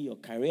managing your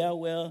career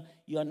well.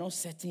 You are not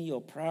setting your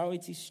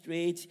priorities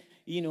straight.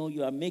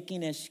 You are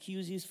making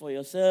excuses for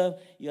yourself.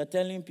 You are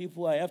telling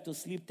people, I have to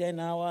sleep 10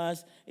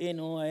 hours.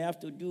 I have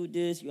to do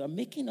this. You are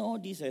making all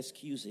these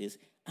excuses,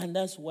 and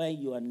that's why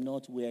you are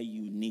not where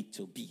you need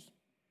to be.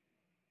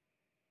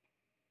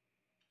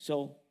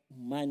 So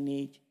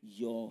manage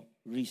your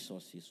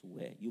resources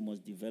well. You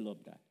must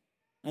develop that.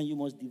 And you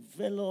must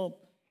develop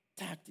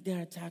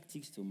there are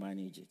tactics to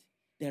manage it.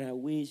 There are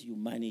ways you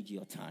manage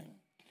your time.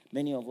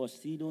 Many of us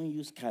still don't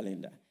use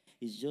calendar.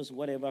 It's just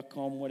whatever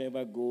comes,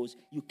 whatever goes.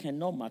 You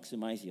cannot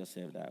maximize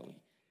yourself that way.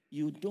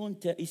 You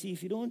see,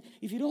 if you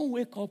don't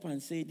wake up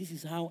and say, this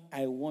is how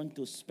I want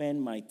to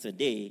spend my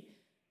today,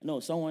 no,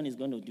 someone is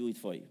going to do it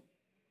for you.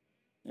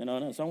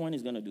 No, someone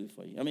is going to do it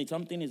for you. I mean,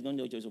 something is going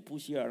to just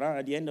push you around.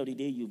 At the end of the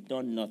day, you've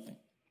done nothing.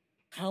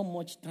 How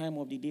much time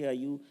of the day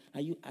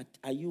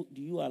do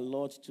you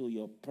allot to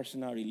your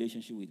personal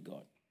relationship with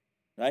God?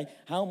 Right?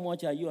 How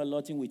much are you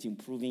allotting with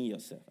improving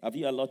yourself? Have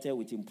you allotted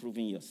with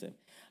improving yourself?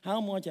 How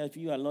much have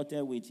you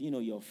allotted with,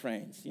 your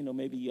friends,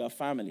 maybe your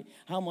family?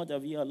 How much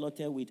have you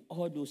allotted with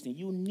all those things?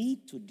 You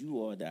need to do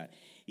all that.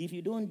 If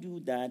you don't do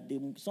that,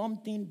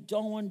 something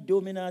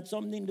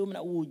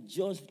dominant will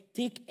just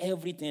take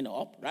everything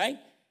up, right?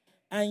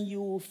 And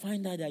you will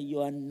find out that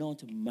you are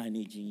not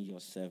managing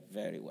yourself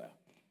very well.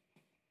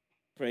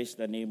 Praise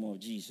the name of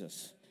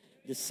Jesus.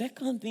 The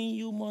second thing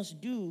you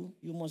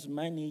must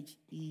manage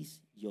is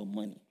your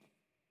money.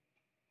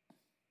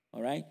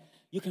 All right?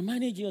 You can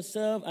manage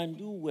yourself and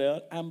do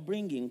well and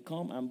bring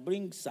income and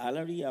bring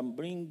salary and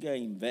bring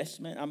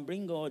investment and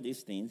bring all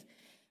these things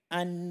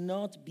and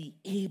not be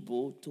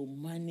able to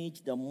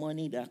manage the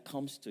money that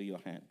comes to your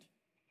hand.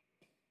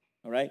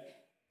 All right?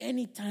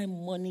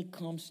 Anytime money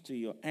comes to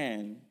your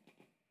hand,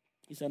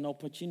 it's an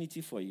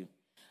opportunity for you.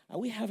 Are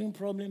we having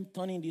problem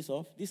turning this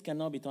off? This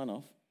cannot be turned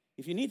off.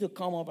 If you need to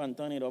come up and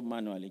turn it off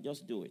manually,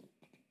 just do it.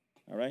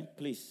 All right?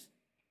 Please.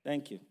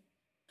 Thank you.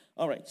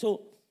 All right.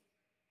 So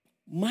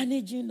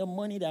managing the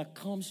money that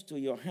comes to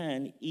your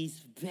hand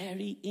is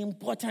very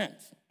important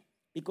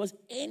because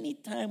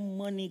anytime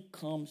money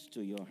comes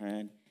to your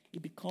hand,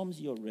 it becomes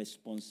your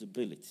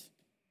responsibility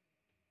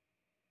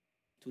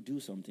to do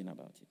something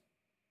about it.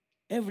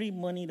 Every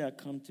money that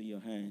comes to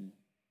your hand,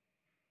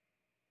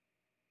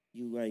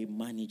 you are a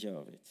manager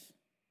of it.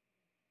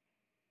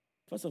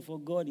 First of all,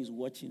 God is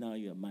watching how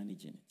you are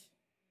managing it.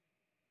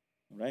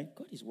 All right?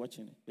 God is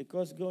watching it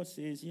because God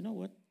says, you know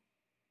what?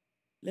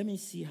 Let me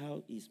see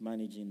how he's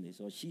managing this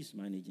or she's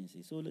managing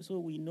this. So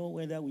we know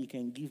whether we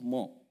can give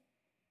more.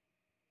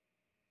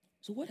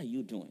 So what are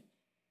you doing?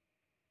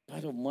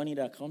 Part of money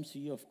that comes to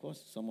you, of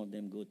course, some of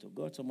them go to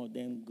God, some of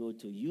them go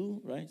to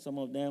you, right? Some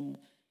of them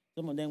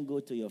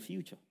go to your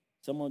future.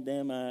 Some of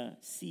them are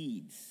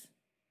seeds.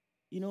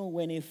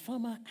 When a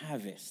farmer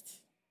harvests,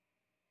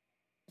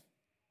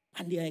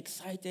 and they are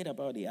excited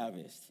about the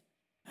harvest,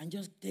 and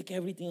just take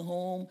everything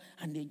home,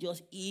 and they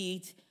just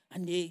eat,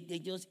 and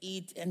they just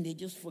eat, and they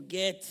just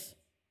forget.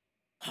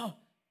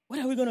 What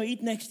are we going to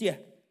eat next year?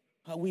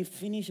 We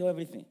finish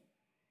everything.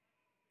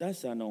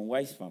 That's an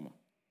unwise farmer.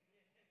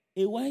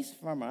 A wise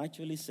farmer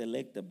actually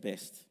selects the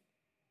best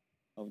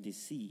of the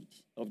seed,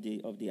 of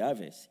the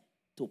harvest,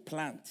 to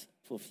plant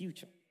for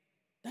future.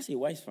 That's a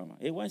wise farmer.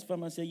 A wise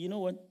farmer says, you know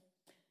what?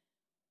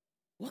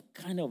 What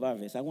kind of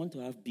harvest? I want to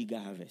have bigger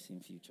harvest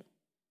in future.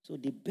 So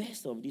the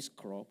best of this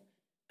crop,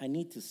 I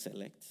need to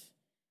select.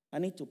 I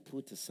need to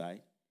put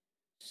aside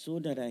so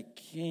that I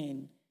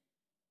can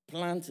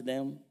plant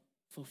them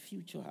for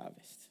future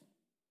harvest.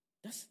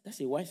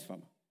 That's a wise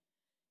farmer.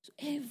 So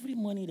every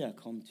money that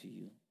comes to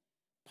you,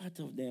 part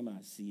of them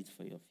are seeds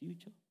for your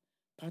future.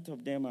 Part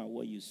of them are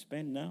what you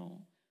spend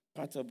now.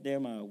 Part of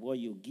them are what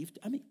you give.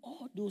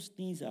 All those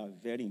things are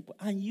very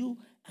important. And you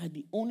are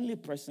the only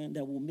person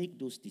that will make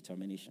those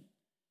determinations.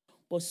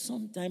 But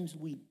sometimes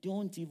we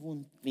don't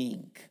even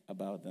think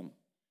about them.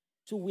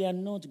 So we are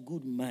not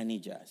good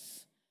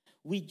managers.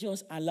 We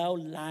just allow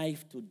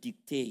life to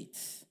dictate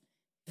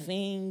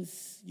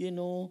things,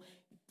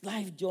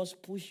 life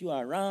just push you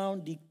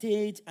around,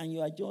 dictate, and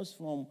you are just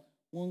from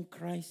one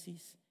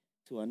crisis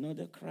to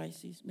another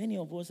crisis. Many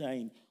of us are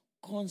in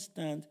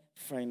constant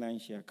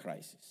financial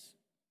crisis.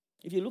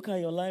 If you look at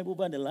your life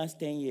over the last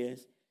 10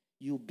 years,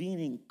 you've been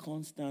in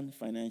constant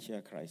financial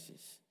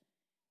crisis.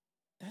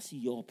 That's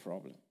your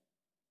problem.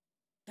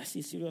 That's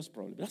a serious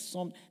problem.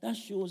 That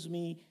shows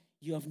me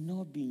you have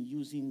not been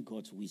using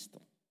God's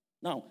wisdom.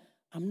 Now,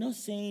 I'm not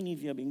saying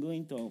if you have been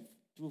going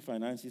through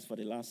finances for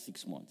the last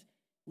 6 months.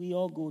 We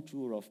all go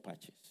through rough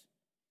patches.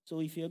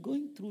 So if you're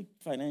going through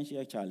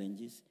financial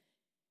challenges,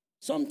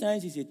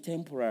 sometimes it's a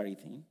temporary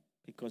thing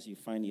because you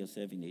find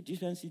yourself in a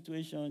different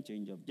situation,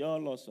 change of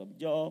job, loss of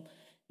job,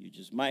 you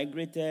just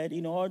migrated,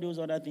 all those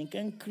other things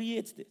can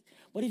create this.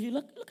 But if you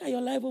look at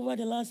your life over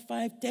the last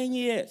 5, 10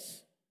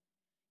 years,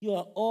 you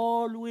are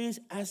always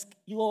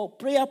your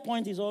prayer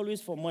point is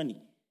always for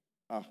money.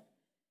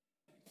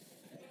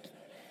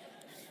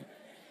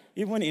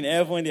 Even in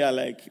heaven, they are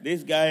like,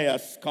 this guy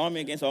has come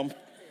against some.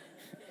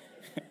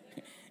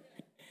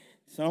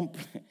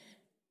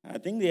 I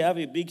think they have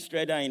a big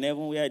shredder in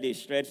heaven where they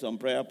shred some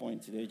prayer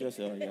points. They just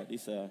say, oh yeah,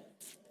 these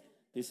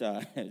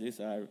are,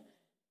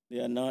 they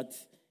are not.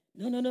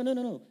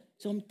 No.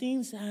 Some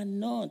things are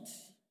not.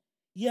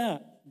 Yeah,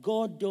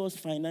 God does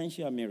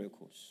financial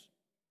miracles.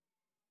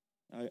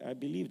 I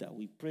believe that.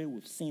 We pray,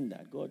 we've seen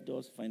that. God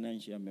does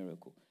financial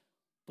miracle.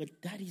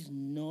 But that is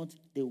not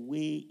the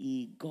way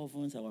He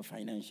governs our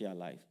financial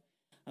life.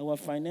 Our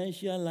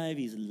financial life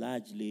is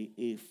largely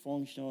a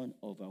function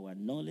of our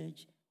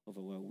knowledge, of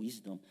our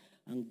wisdom.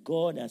 And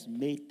God has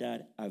made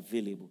that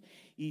available.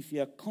 If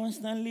you are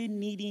constantly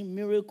needing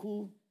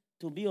miracle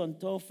to be on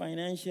top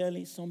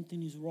financially,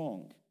 something is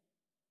wrong.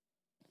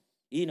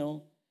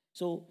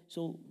 So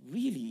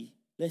really,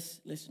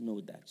 let's know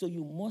that. So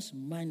you must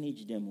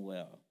manage them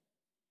well.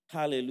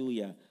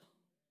 Hallelujah.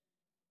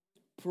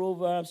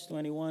 Proverbs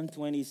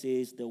 21:20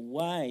 says, the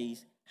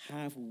wise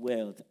have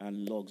wealth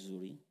and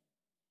luxury,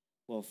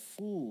 but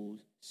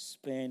fools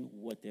spend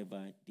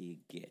whatever they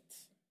get.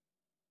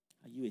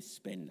 Are you a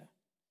spender?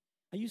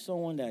 Are you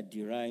someone that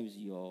derives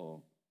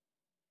your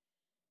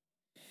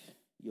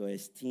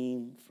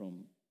esteem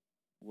from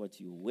what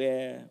you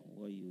wear,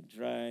 what you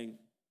drive?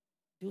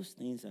 Those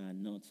things are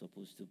not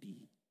supposed to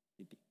be.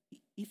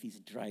 If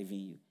it's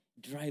driving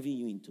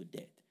you into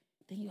debt,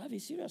 then you have a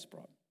serious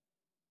problem.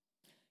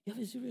 You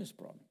have a serious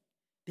problem.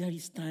 There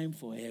is time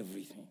for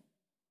everything.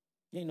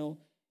 Don't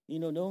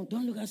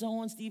look at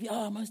someone's TV.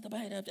 Oh, I must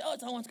buy that. Oh,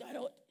 someone's got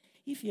it.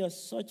 If you're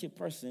such a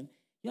person,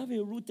 you have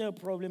a rooted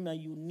problem that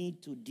you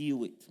need to deal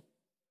with.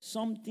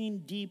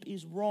 Something deep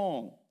is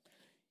wrong.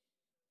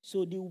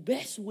 So the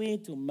best way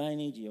to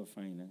manage your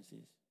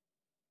finances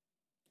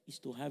is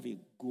to have a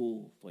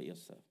goal for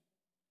yourself.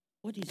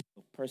 What is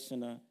your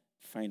personal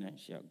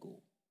financial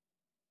goal?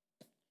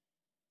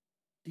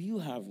 Do you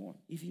have one?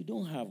 If you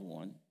don't have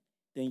one,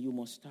 then you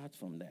must start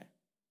from there.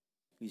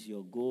 Is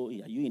your goal,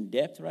 are you in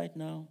debt right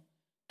now?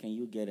 Do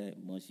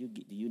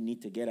you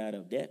need to get out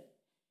of debt?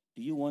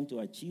 Do you want to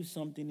achieve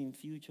something in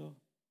future?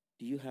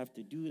 Do you have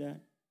to do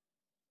that?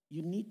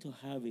 You need to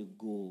have a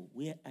goal.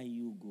 Where are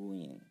you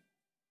going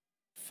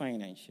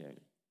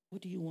financially?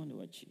 What do you want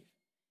to achieve?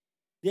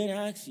 Then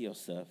ask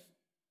yourself,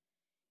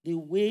 the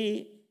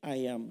way I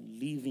am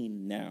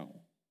living now,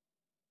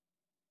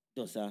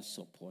 does that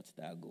support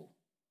that goal?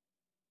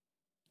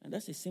 And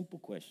that's a simple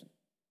question.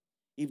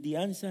 If the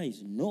answer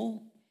is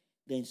no,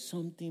 then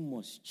something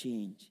must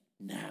change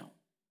now.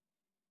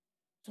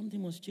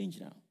 Something must change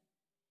now.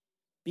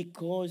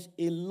 Because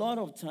a lot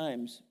of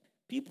times,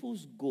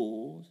 people's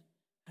goals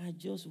are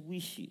just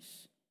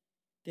wishes.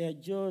 They're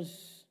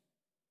just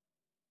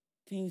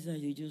things that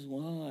you just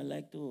want. Oh, I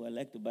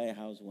like to buy a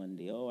house one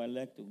day. Oh, I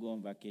like to go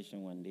on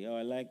vacation one day. Oh,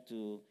 I like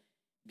to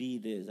be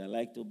this. I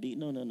like to be.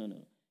 No.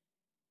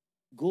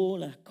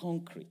 Goals are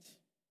concrete.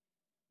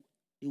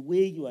 The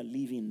way you are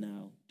living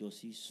now,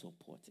 does it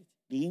support it?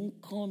 The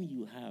income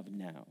you have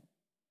now,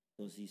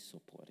 does it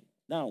support it?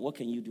 Now, what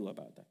can you do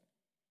about that?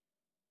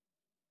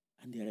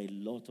 And there are a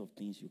lot of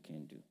things you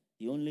can do.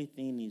 The only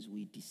thing is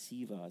we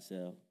deceive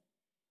ourselves.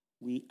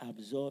 We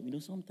absorb.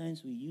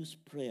 Sometimes we use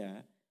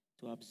prayer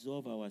to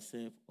absolve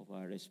ourselves of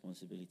our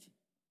responsibility.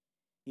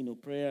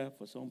 Prayer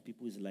for some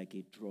people is like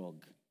a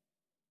drug.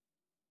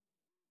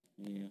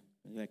 Yeah,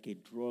 like a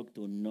drug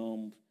to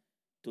numb,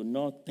 to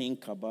not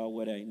think about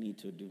what I need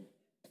to do.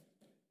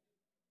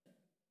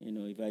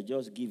 If I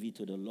just give it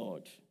to the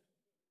Lord,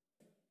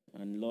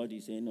 and Lord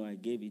is saying, no, I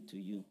gave it to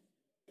you.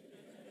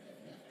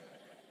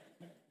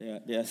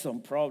 There are some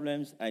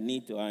problems I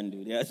need to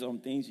handle. There are some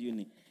things you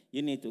need.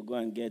 You need to go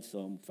and get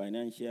some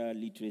financial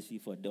literacy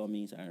for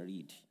dummies and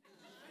read.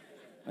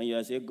 And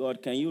you say,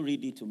 God, can you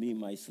read it to me in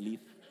my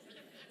sleep?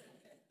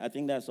 I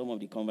think that's some of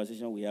the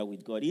conversation we have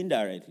with God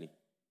indirectly.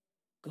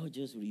 God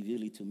just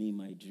revealed it to me in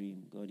my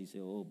dream. God is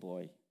saying, oh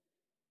boy,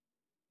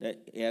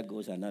 here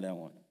goes another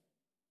one.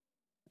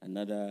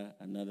 Another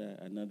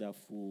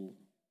fool.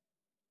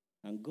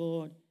 And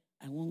God,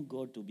 I want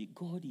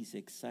God is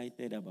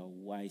excited about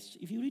wise.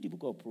 If you read the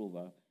book of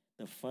Proverbs,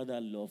 the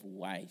Father loves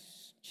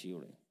wise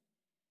children.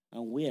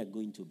 And we are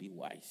going to be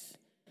wise.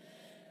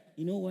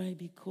 You know why?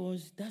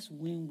 Because that's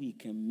when we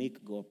can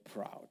make God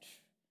proud.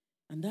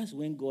 And that's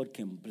when God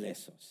can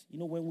bless us.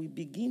 When we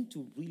begin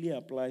to really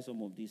apply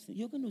some of these things,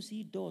 you're going to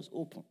see doors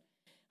open.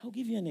 I'll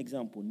give you an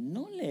example.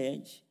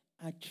 Knowledge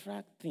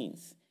attracts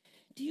things.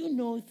 Do you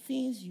know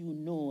things you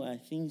know are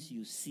things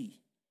you see?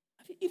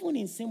 Even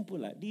in simple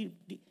life, the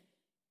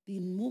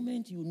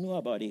moment you know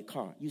about a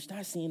car, you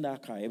start seeing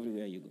that car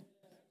everywhere you go.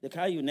 The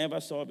car you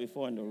never saw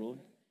before on the road.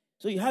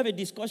 So you have a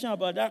discussion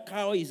about that car,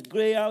 how it's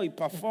great, how it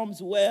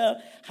performs well,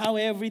 how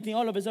everything.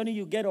 All of a sudden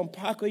you get on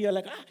Parker, you're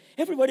like,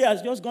 everybody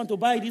has just gone to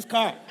buy this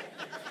car.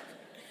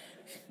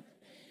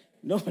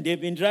 No, they've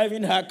been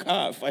driving that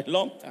car for a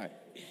long time.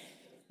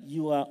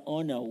 You are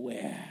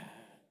unaware.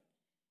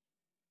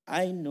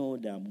 I know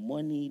that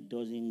money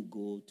doesn't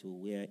go to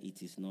where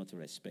it is not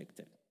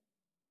respected.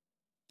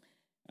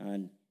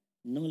 And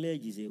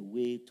knowledge is a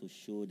way to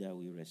show that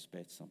we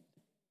respect something.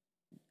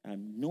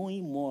 And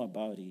knowing more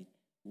about it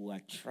will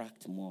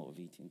attract more of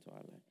it into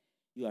our life.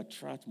 You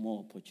attract more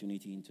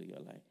opportunity into your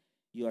life.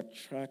 You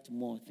attract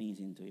more things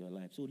into your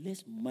life. So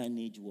let's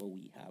manage what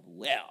we have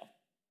well.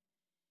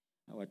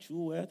 Our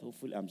True Wealth,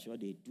 hopefully, I'm sure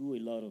they do a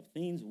lot of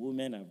things.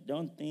 Women have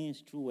done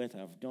things. True Wealth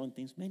have done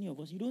things. Many of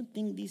us, you don't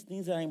think these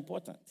things are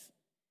important.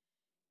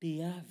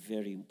 They are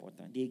very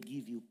important. They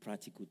give you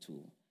practical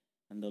tools.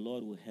 And the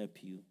Lord will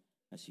help you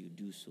as you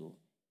do so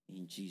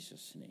in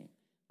Jesus' name.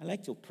 I'd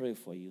like to pray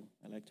for you.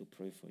 I'd like to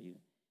pray for you.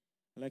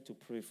 I'd like to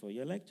pray for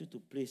you. I'd like you to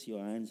place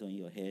your hands on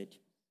your head.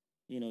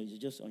 It's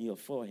just on your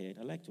forehead.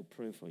 I'd like to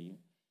pray for you.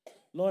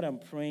 Lord, I'm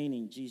praying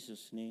in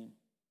Jesus' name.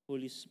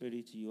 Holy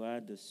Spirit, you are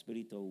the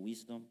spirit of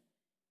wisdom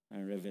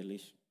and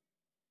revelation.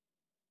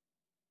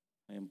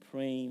 I am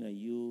praying that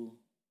you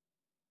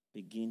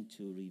begin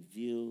to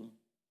reveal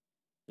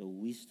the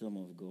wisdom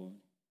of God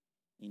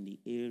in the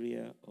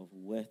area of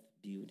wealth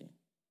building,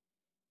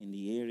 in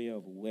the area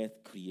of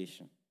wealth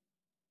creation,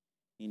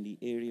 in the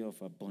area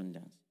of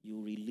abundance.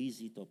 You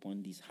release it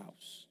upon this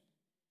house.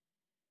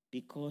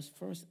 Because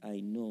first,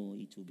 I know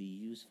it will be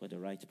used for the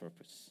right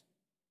purpose.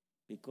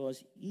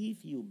 Because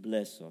if you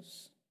bless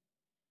us,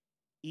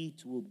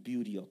 it will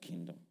build your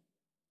kingdom.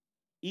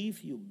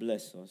 If you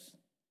bless us,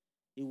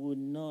 it will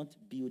not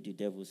build the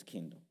devil's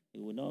kingdom.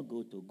 It will not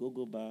go to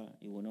go-go bar.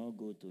 It will not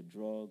go to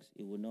drugs.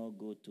 It will not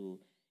go to,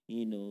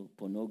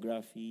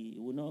 pornography.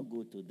 It will not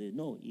go to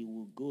no, it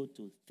will go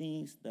to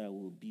things that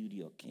will build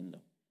your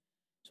kingdom.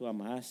 So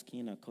I'm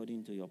asking,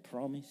 according to your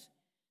promise,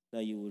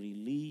 that you will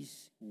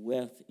release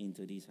wealth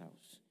into this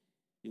house.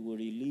 You will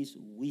release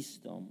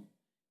wisdom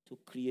to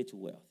create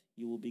wealth.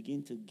 You will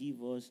begin to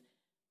give us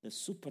the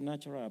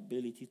supernatural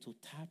ability to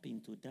tap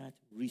into that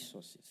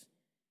resources,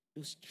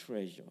 those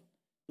treasure,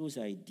 those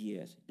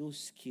ideas, those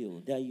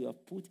skills that you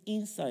have put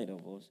inside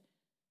of us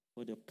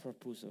for the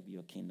purpose of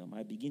your kingdom.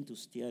 I begin to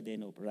stir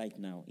them up right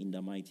now in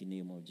the mighty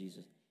name of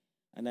Jesus.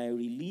 And I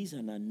release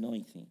an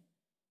anointing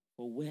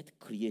for wealth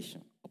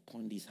creation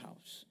upon this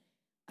house.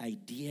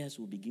 Ideas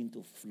will begin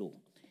to flow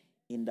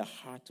in the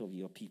heart of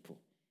your people.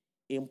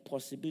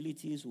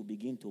 Impossibilities will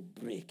begin to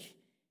break,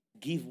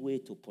 give way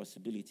to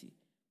possibility.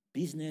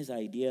 Business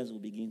ideas will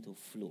begin to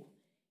flow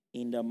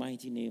in the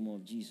mighty name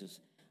of Jesus.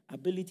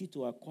 Ability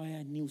to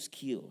acquire new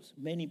skills.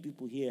 Many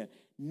people here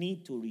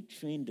need to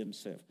retrain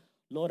themselves.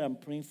 Lord, I'm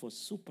praying for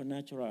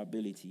supernatural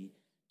ability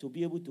to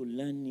be able to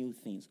learn new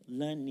things,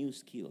 learn new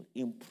skills,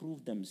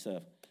 improve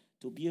themselves,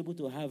 to be able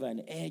to have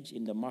an edge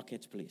in the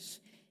marketplace.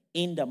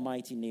 In the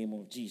mighty name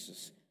of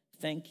Jesus.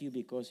 Thank you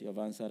because you have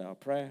answered our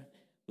prayer.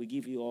 We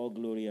give you all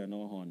glory and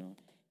all honor.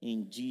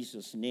 In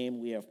Jesus' name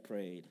we have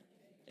prayed.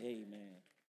 Amen.